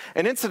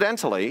 And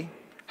incidentally,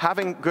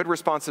 having good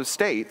responsive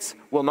states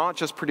will not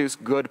just produce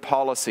good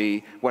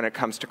policy when it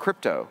comes to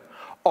crypto.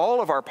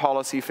 All of our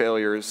policy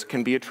failures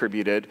can be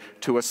attributed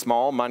to a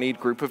small moneyed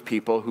group of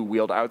people who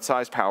wield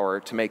outsized power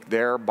to make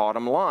their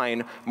bottom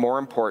line more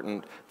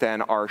important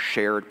than our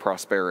shared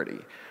prosperity.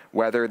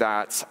 Whether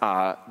that's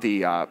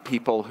the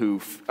people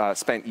who've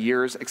spent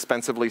years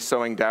expensively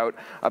sowing doubt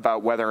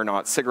about whether or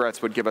not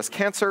cigarettes would give us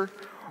cancer,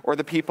 or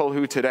the people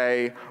who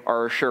today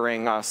are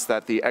assuring us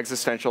that the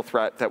existential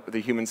threat that the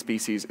human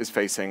species is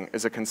facing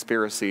is a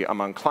conspiracy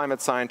among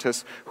climate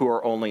scientists who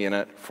are only in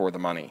it for the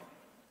money.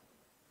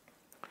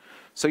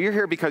 So you're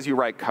here because you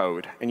write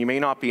code, and you may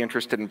not be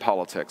interested in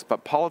politics,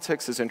 but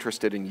politics is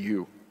interested in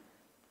you.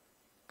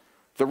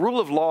 The rule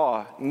of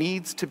law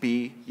needs to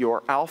be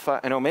your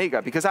alpha and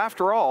omega, because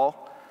after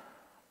all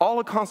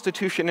a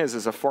constitution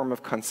is a form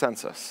of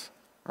consensus,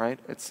 right?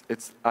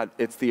 It's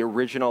the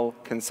original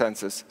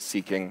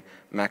consensus-seeking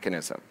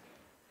mechanism.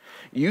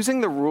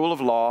 Using the rule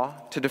of law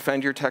to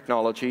defend your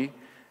technology,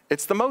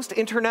 it's the most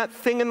internet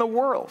thing in the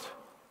world.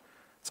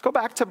 Let's go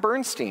back to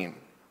Bernstein.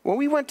 When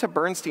we went to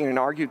Bernstein and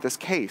argued this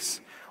case,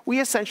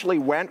 we essentially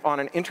went on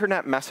an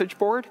internet message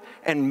board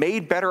and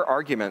made better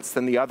arguments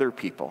than the other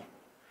people.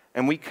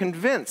 And we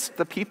convinced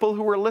the people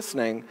who were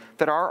listening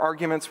that our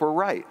arguments were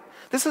right.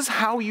 This is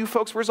how you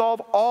folks resolve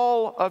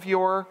all of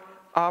your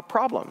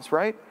problems,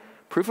 right?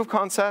 Proof of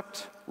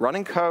concept,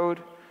 running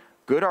code,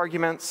 good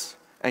arguments,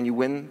 and you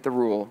win the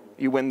rule.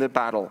 You win the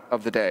battle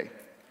of the day.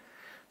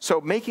 So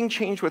making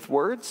change with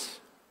words,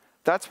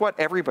 that's what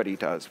everybody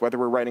does, whether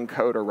we're writing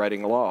code or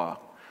writing law.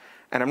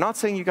 And I'm not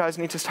saying you guys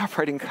need to stop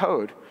writing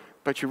code,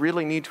 but you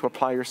really need to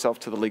apply yourself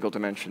to the legal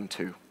dimension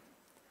too.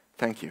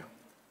 Thank you.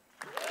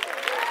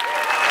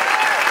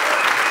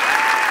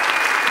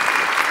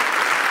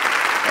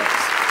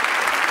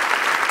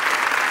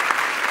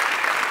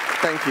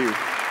 Thank you.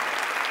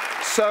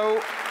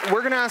 So we're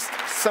going to ask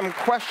some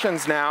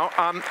questions now.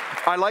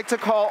 I like to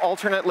call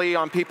alternately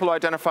on people who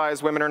identify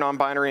as women or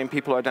non-binary and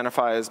people who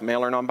identify as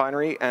male or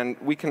non-binary. And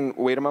we can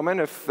wait a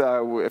moment if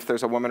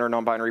there's a woman or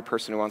non-binary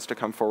person who wants to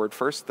come forward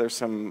first.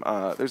 There's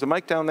a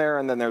mic down there,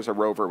 and then there's a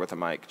rover with a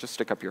mic. Just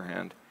stick up your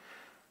hand.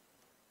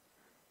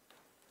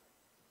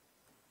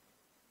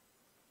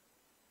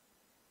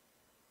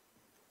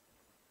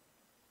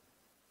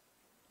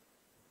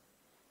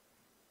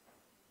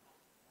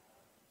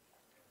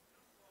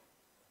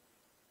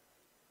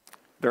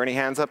 Are there any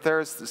hands up there?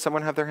 Does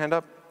someone have their hand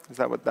up? Is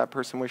that what that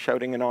person was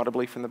shouting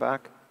inaudibly from the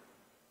back?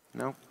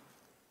 No?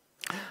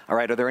 All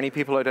right, are there any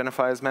people who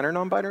identify as men or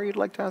non-binary you'd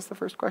like to ask the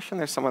first question?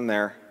 There's someone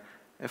there.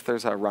 If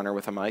there's a runner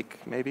with a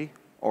mic, maybe.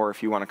 Or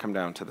if you want to come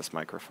down to this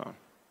microphone.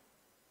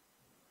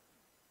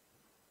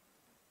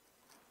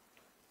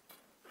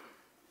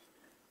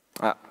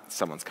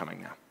 Someone's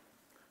coming now.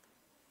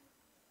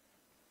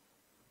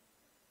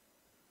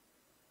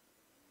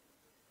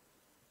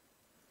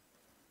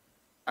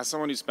 As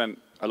someone who spent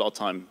a lot of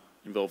time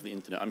involved in the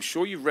internet, I'm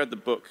sure you've read the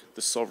book,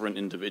 The Sovereign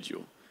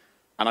Individual.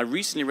 And I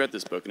recently read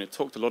this book, and it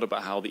talked a lot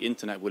about how the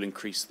internet will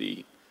increase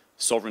the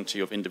sovereignty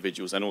of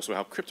individuals and also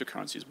how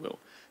cryptocurrencies will.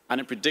 And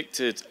it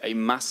predicted a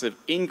massive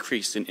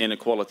increase in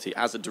inequality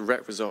as a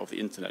direct result of the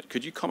internet.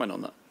 Could you comment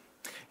on that?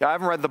 Yeah, I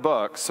haven't read the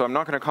book, so I'm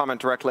not going to comment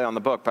directly on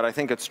the book, but I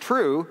think it's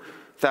true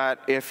that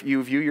if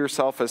you view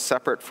yourself as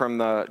separate from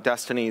the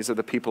destinies of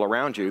the people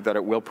around you, that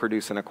it will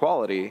produce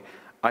inequality.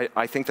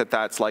 I think that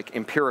that's like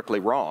empirically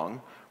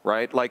wrong,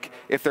 right? Like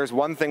if there's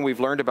one thing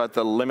we've learned about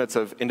the limits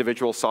of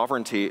individual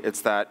sovereignty,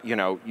 it's that,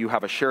 you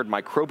have a shared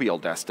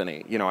microbial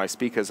destiny. I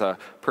speak as a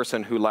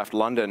person who left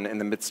London in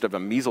the midst of a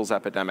measles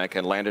epidemic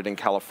and landed in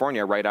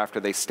California right after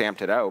they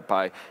stamped it out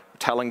by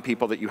telling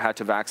people that you had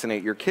to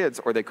vaccinate your kids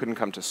or they couldn't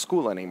come to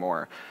school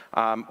anymore.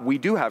 We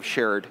do have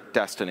shared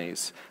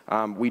destinies.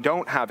 We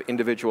don't have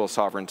individual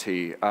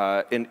sovereignty.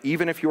 And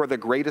even if you are the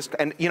greatest,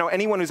 and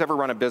anyone who's ever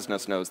run a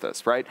business knows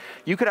this, right?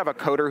 You could have a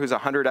coder who's a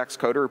 100x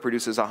coder who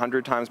produces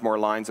 100 times more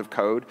lines of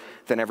code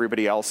than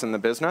everybody else in the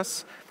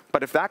business.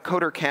 But if that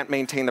coder can't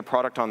maintain the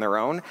product on their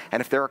own, and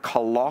if they're a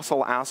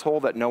colossal asshole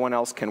that no one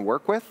else can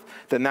work with,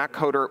 then that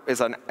coder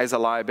is a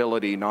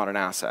liability, not an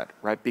asset,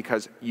 right?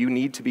 Because you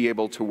need to be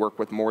able to work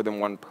with more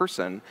than one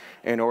person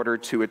in order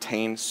to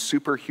attain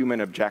superhuman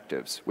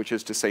objectives, which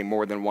is to say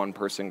more than one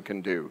person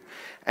can do.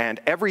 And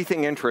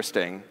everything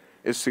interesting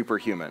is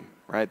superhuman,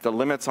 right? The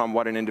limits on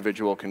what an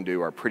individual can do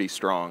are pretty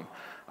strong.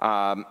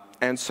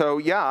 And so,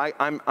 yeah,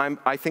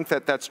 I think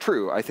that that's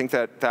true. I think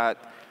that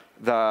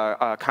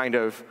the kind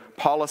of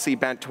policy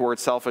bent towards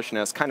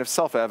selfishness kind of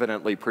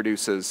self-evidently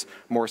produces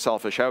more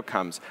selfish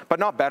outcomes, but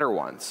not better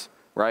ones,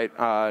 right?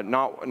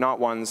 Not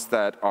ones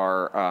that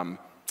are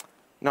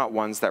not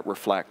ones that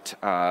reflect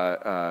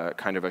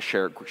kind of a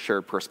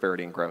shared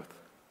prosperity and growth.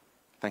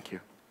 Thank you.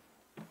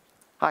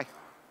 Hi.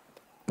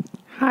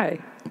 Hi.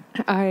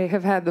 I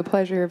have had the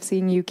pleasure of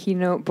seeing you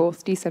keynote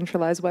both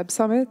Decentralize Web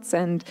Summits,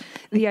 and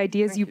the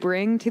ideas you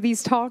bring to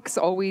these talks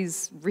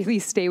always really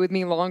stay with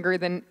me longer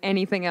than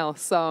anything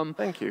else.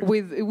 Thank you.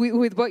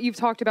 With what you've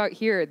talked about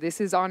here, this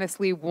is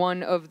honestly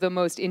one of the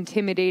most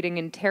intimidating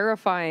and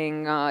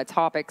terrifying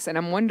topics, and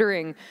I'm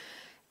wondering,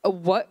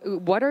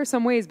 what are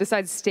some ways,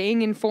 besides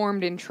staying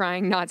informed and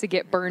trying not to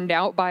get burned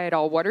out by it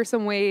all, what are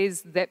some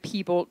ways that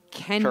people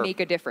can make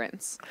a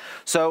difference?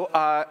 So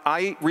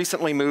I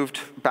recently moved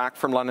back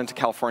from London to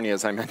California,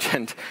 as I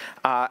mentioned.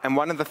 And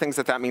one of the things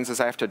that means is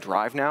I have to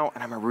drive now,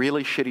 and I'm a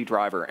really shitty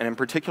driver. And in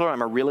particular,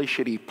 I'm a really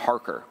shitty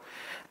parker.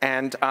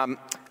 And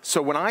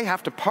so when I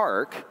have to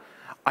park,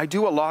 I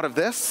do a lot of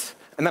this,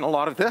 and then a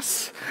lot of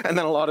this, and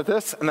then a lot of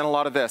this, and then a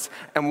lot of this.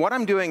 And what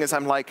I'm doing is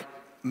I'm like,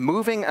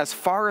 moving as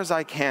far as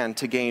I can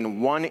to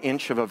gain 1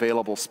 inch of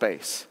available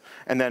space,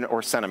 and then,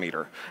 or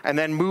centimeter, and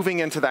then moving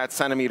into that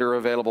centimeter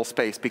available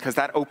space, because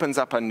that opens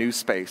up a new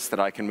space that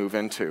I can move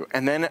into.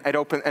 And then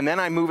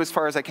I move as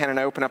far as I can and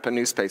I open up a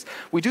new space.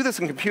 We do this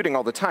in computing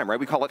all the time, right?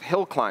 We call it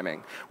hill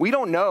climbing. We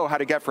don't know how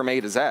to get from A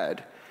to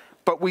Z,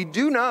 but we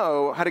do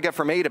know how to get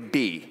from A to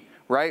B.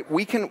 Right?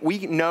 We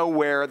know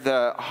where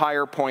the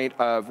higher point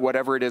of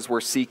whatever it is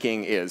we're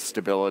seeking is,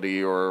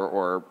 stability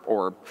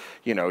or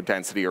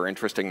density or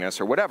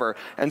interestingness or whatever.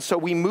 And so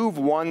we move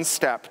 1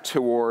 step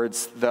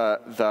towards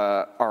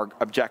our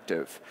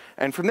objective.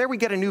 And from there we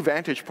get a new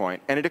vantage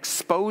point, and it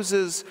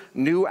exposes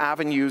new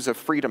avenues of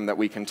freedom that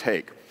we can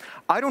take.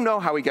 I don't know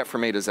how we get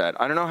from A to Z.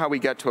 I don't know how we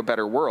get to a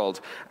better world.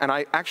 And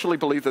I actually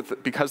believe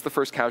that because the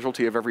first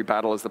casualty of every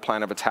battle is the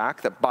plan of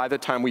attack, that by the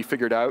time we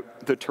figured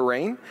out the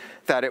terrain,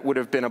 that it would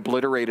have been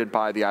obliterated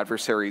by the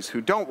adversaries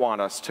who don't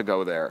want us to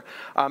go there.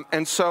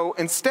 And so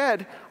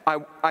instead,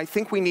 I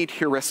think we need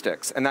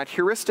heuristics. And that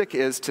heuristic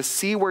is to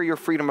see where your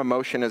freedom of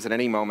motion is at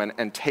any moment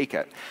and take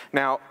it.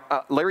 Now,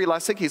 Larry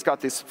Lessig, he's got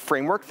this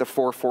framework, the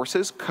 4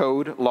 forces: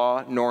 code,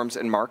 law, norms,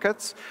 and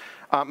markets.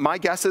 My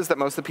guess is that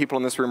most of the people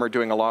in this room are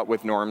doing a lot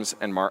with norms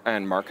and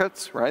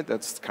markets, right?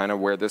 That's kind of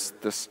where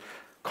this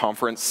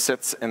conference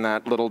sits in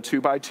that little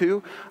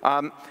 2x2.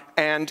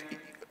 And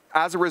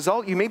as a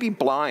result, you may be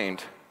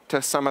blind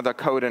to some of the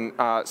code and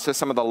to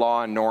some of the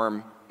law and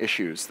norm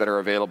issues that are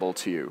available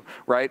to you,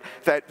 right?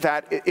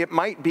 That it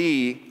might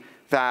be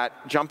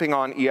that jumping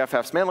on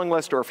EFF's mailing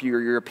list, or if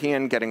you're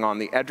European, getting on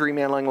the EDRI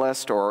mailing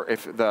list, or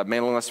if the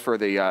mailing list for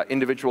the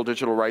individual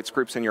digital rights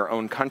groups in your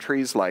own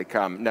countries, like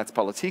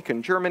Netzpolitik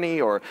in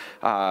Germany, or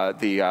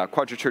the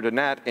Quadrature du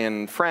Net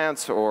in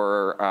France,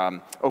 or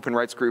Open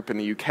Rights Group in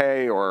the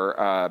UK,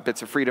 or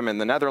Bits of Freedom in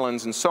the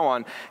Netherlands, and so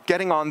on,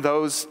 getting on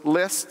those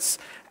lists,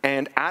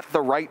 and at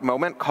the right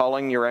moment,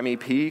 calling your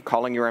MEP,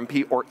 calling your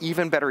MP, or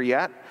even better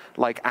yet,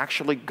 like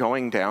actually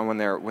going down when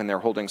they're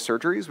holding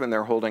surgeries, when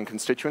they're holding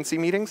constituency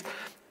meetings.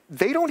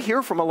 They don't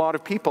hear from a lot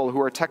of people who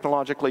are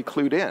technologically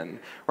clued in,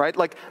 right?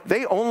 Like,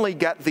 they only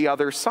get the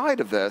other side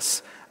of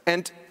this.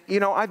 And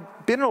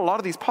I've been in a lot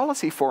of these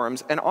policy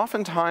forums, and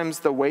oftentimes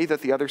the way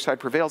that the other side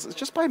prevails is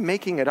just by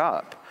making it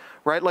up,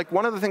 right? Like,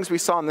 one of the things we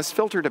saw in this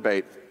filter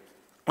debate,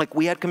 like,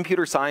 we had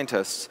computer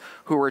scientists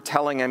who were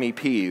telling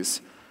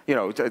MEPs,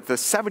 the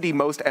 70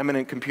 most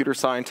eminent computer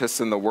scientists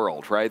in the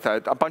world, right?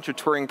 A bunch of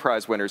Turing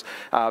Prize winners,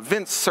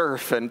 Vince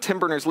Cerf and Tim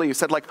Berners-Lee,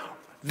 said, like,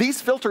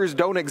 these filters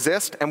don't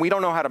exist and we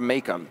don't know how to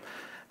make them.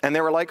 And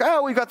they were like,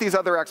 oh, we've got these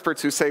other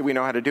experts who say we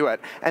know how to do it.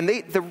 And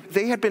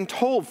they had been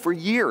told for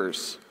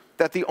years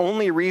that the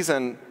only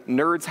reason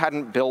nerds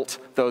hadn't built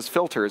those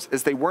filters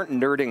is they weren't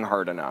nerding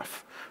hard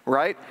enough,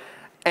 right?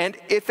 And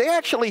if they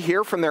actually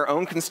hear from their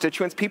own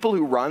constituents, people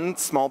who run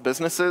small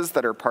businesses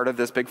that are part of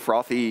this big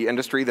frothy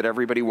industry that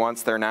everybody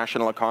wants their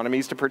national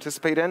economies to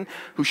participate in,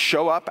 who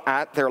show up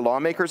at their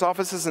lawmakers'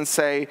 offices and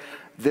say,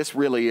 this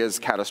really is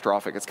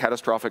catastrophic. It's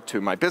catastrophic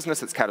to my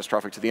business. It's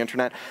catastrophic to the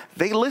internet.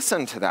 They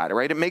listen to that,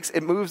 right?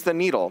 It moves the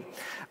needle.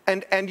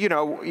 And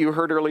you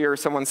heard earlier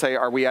someone say,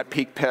 are we at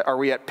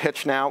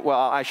pitch now? Well,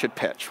 I should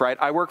pitch, right?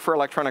 I work for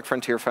Electronic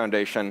Frontier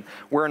Foundation.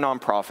 We're a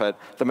nonprofit.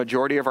 The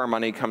majority of our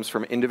money comes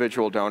from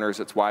individual donors.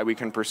 It's why we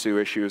can pursue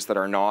issues that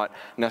are not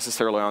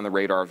necessarily on the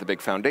radar of the big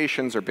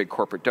foundations or big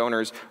corporate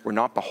donors. We're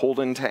not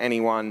beholden to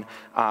anyone.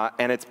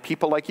 And it's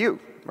people like you,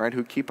 right,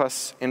 who keep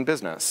us in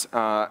business.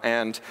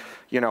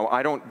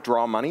 I don't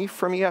draw money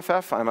from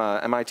EFF. I'm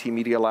a MIT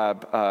Media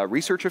Lab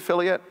research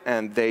affiliate,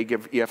 and they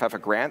give EFF a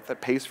grant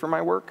that pays for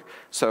my work.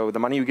 So the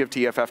money you give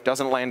to EFF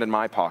doesn't land in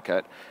my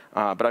pocket.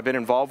 But I've been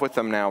involved with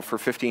them now for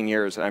 15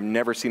 years, and I've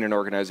never seen an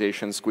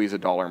organization squeeze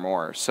 $1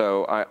 more.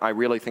 So I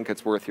really think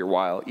it's worth your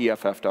while,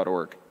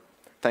 EFF.org.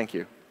 Thank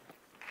you.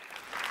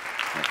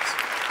 Thanks.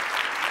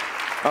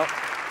 Oh,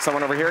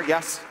 someone over here?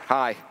 Yes?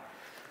 Hi.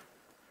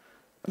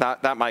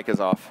 That mic is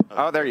off.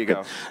 Oh, there you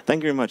go.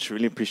 Thank you very much.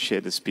 Really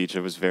appreciate the speech.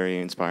 It was very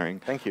inspiring.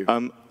 Thank you.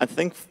 I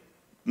think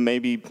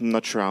maybe, I'm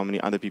not sure how many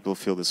other people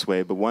feel this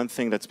way, but one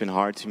thing that's been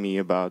hard to me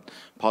about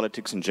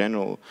politics in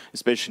general,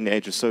 especially in the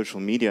age of social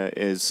media,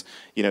 is,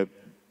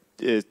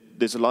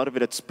 there's a lot of it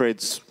that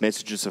spreads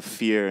messages of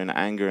fear and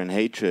anger and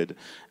hatred,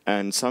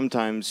 and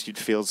sometimes it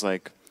feels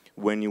like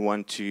when you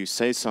want to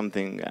say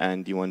something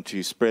and you want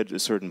to spread a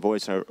certain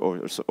voice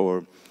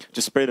or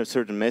just spread a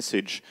certain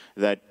message,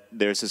 that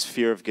there's this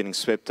fear of getting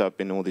swept up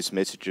in all these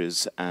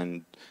messages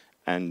and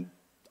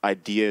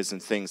ideas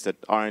and things that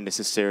aren't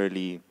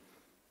necessarily,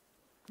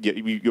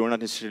 you're not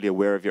necessarily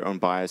aware of your own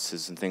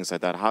biases and things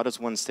like that. How does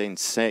one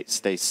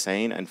stay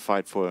sane and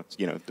fight for,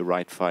 the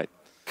right fight?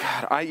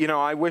 God,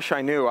 I wish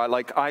I knew.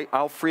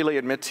 I'll freely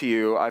admit to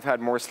you, I've had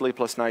more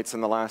sleepless nights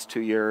in the last 2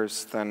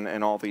 years than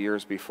in all the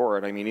years before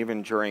it. I mean,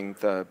 even during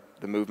the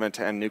movement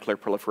to end nuclear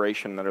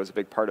proliferation that I was a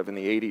big part of in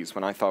the 80s,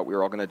 when I thought we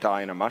were all going to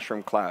die in a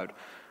mushroom cloud,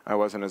 I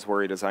wasn't as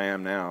worried as I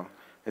am now.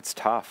 It's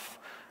tough.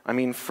 I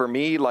mean, for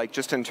me,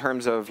 just in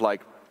terms of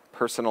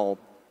personal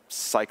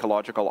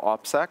psychological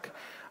OPSEC,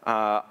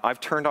 I've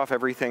turned off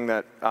everything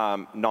that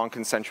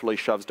non-consensually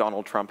shoves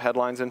Donald Trump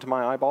headlines into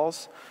my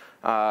eyeballs.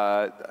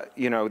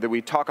 That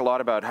we talk a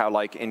lot about how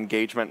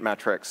engagement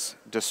metrics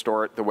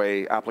distort the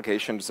way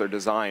applications are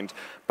designed,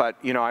 but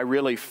I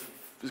really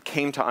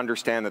came to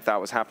understand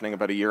that was happening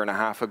about 1.5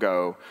 years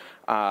ago.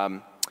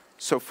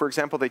 So for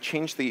example, they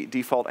changed the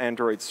default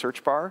Android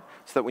search bar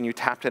so that when you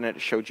tapped in it,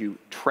 it showed you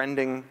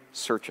trending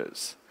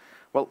searches.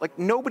 Well,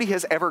 nobody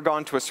has ever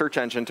gone to a search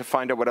engine to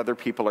find out what other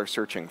people are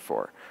searching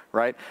for,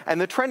 right?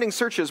 And the trending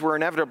searches were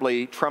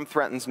inevitably Trump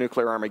threatens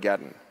nuclear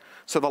Armageddon.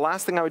 So the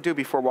last thing I would do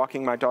before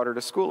walking my daughter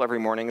to school every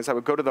morning is I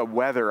would go to the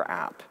weather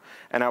app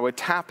and I would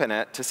tap in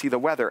it to see the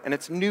weather, and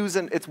it's news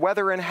and it's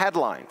weather and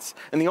headlines.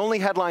 And the only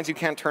headlines you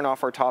can't turn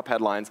off are top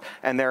headlines,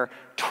 and they're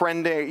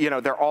trending,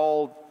 they're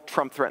all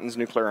Trump threatens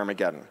nuclear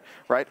Armageddon,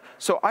 right?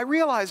 So I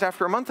realized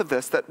after a month of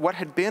this that what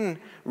had been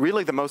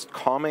really the most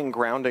calming,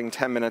 grounding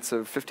 15 minutes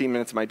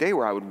of my day,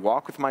 where I would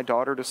walk with my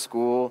daughter to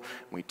school,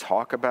 we'd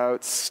talk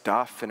about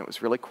stuff, and it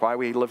was really quiet.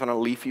 We live on a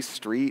leafy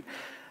street.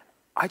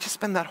 I just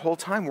spent that whole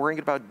time worrying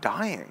about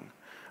dying,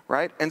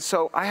 right? And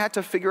so I had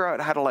to figure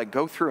out how to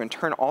go through and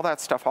turn all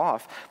that stuff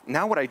off.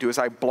 Now what I do is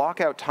I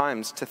block out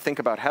times to think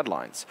about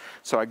headlines.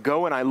 So I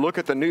go and I look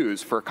at the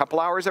news for a couple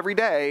hours every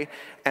day,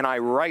 and I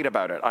write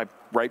about it. I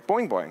write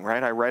boing boing,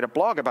 right? I write a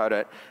blog about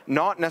it,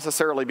 not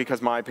necessarily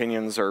because my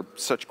opinions are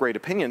such great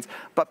opinions,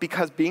 but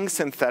because being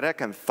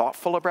synthetic and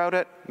thoughtful about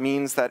it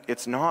means that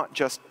it's not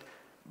just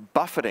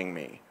buffeting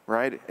me,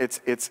 right?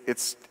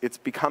 It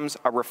becomes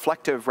a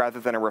reflective rather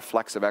than a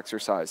reflexive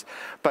exercise.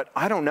 But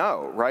I don't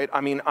know, right?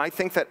 I mean, I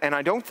think that, and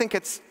I don't think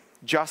it's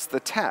just the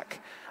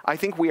tech. I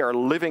think we are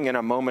living in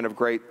a moment of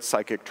great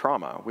psychic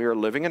trauma. We are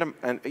living in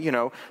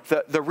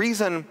the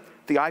reason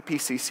the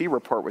IPCC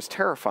report was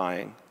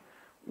terrifying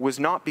was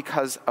not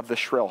because of the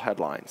shrill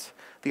headlines.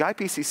 The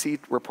IPCC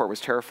report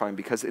was terrifying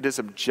because it is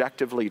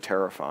objectively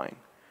terrifying,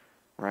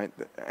 right?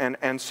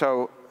 And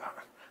so,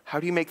 how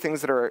do you make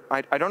things that are,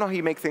 I don't know how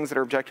you make things that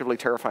are objectively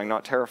terrifying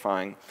not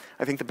terrifying.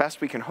 I think the best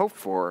we can hope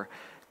for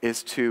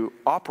is to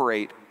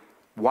operate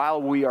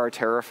while we are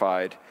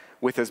terrified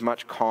with as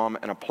much calm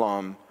and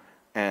aplomb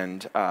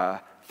and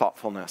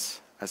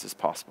thoughtfulness as is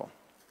possible.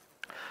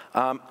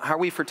 How are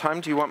we for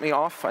time? Do you want me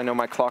off? I know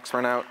my clock's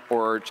run out,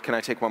 or can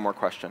I take one more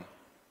question?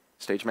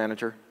 Stage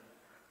manager?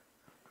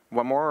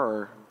 One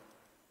more,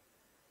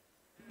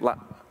 or?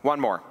 One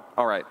more.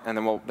 All right, and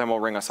then we'll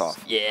ring us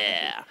off.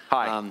 Yeah.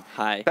 Hi.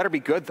 Hi. Better be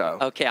good, though.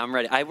 Okay, I'm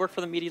ready. I work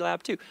for the Media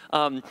Lab, too.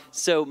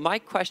 So my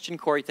question,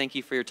 Cory, thank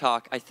you for your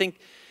talk. I think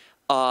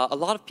a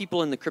lot of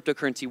people in the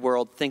cryptocurrency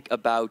world think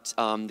about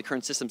the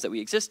current systems that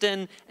we exist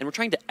in, and we're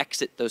trying to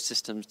exit those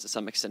systems to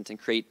some extent and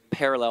create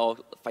parallel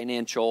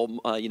financial,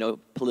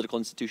 political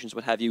institutions,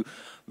 what have you,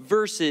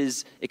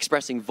 versus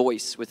expressing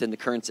voice within the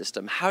current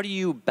system. How do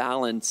you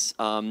balance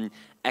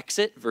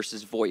exit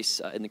versus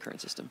voice in the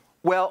current system?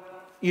 Well,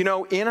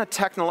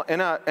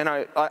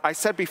 I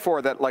said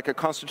before that a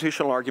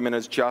constitutional argument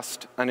is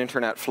just an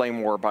internet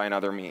flame war by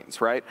another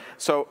means, right?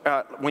 So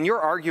when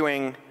you're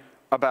arguing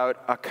about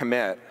a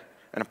commit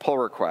and a pull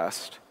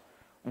request,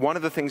 one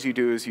of the things you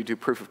do is you do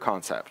proof of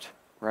concept,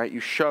 right? You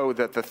show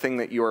that the thing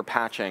that you are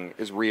patching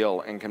is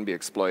real and can be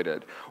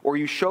exploited. Or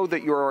you show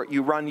that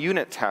you run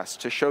unit tests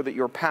to show that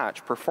your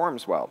patch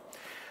performs well.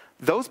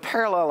 Those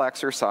parallel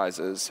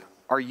exercises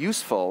are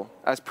useful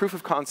as proof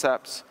of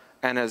concepts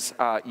and as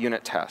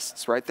unit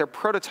tests, right? They're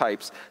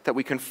prototypes that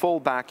we can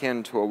fold back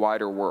into a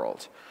wider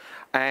world.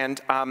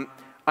 And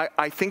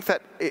I think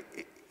that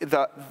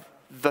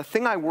the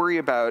thing I worry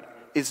about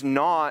is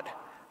not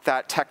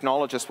that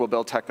technologists will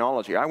build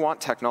technology. I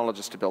want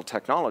technologists to build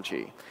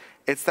technology.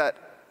 It's that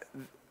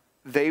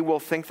they will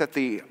think that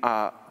the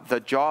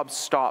job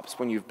stops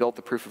when you've built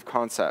the proof of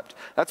concept.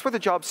 That's where the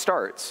job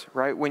starts,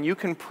 right? When you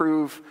can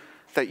prove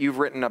that you've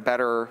written a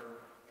better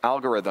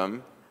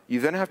algorithm, you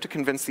then have to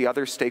convince the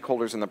other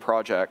stakeholders in the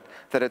project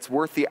that it's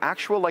worth the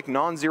actual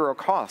non-zero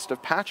cost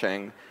of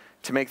patching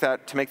to make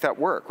that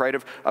work, right?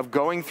 Of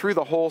going through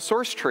the whole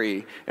source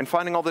tree and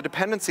finding all the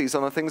dependencies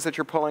on the things that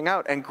you're pulling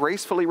out and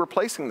gracefully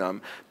replacing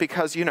them.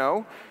 Because,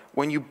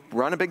 when you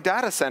run a big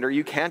data center,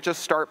 you can't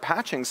just start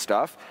patching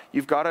stuff.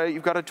 You've got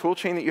a tool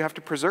chain that you have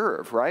to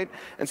preserve, right?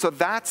 And so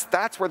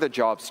that's where the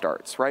job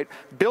starts, right?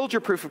 Build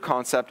your proof of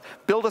concept,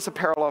 build us a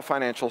parallel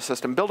financial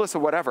system, build us a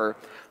whatever,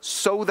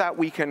 so that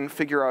we can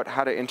figure out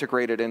how to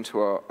integrate it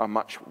into a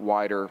much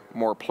wider,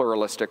 more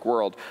pluralistic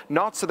world.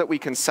 Not so that we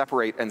can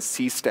separate and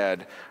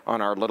seastead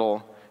on our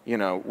little,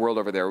 world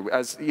over there.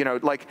 As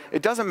like,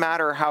 it doesn't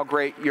matter how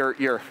great your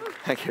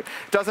thank you.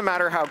 It doesn't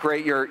matter how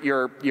great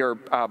your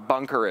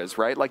bunker is,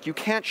 right? Like, you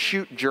can't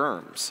shoot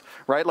germs,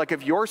 right? Like,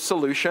 if your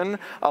solution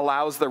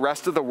allows the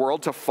rest of the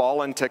world to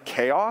fall into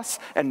chaos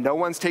and no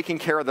one's taking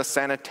care of the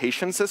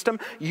sanitation system,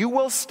 you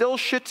will still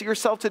shit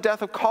yourself to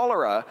death of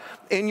cholera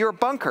in your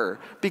bunker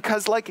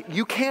because, like,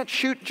 you can't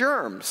shoot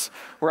germs,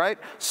 right?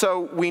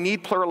 So we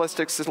need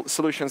pluralistic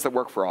solutions that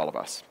work for all of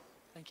us.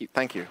 Thank you.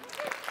 Thank you.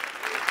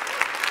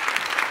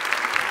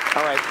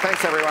 All right,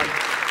 thanks everyone.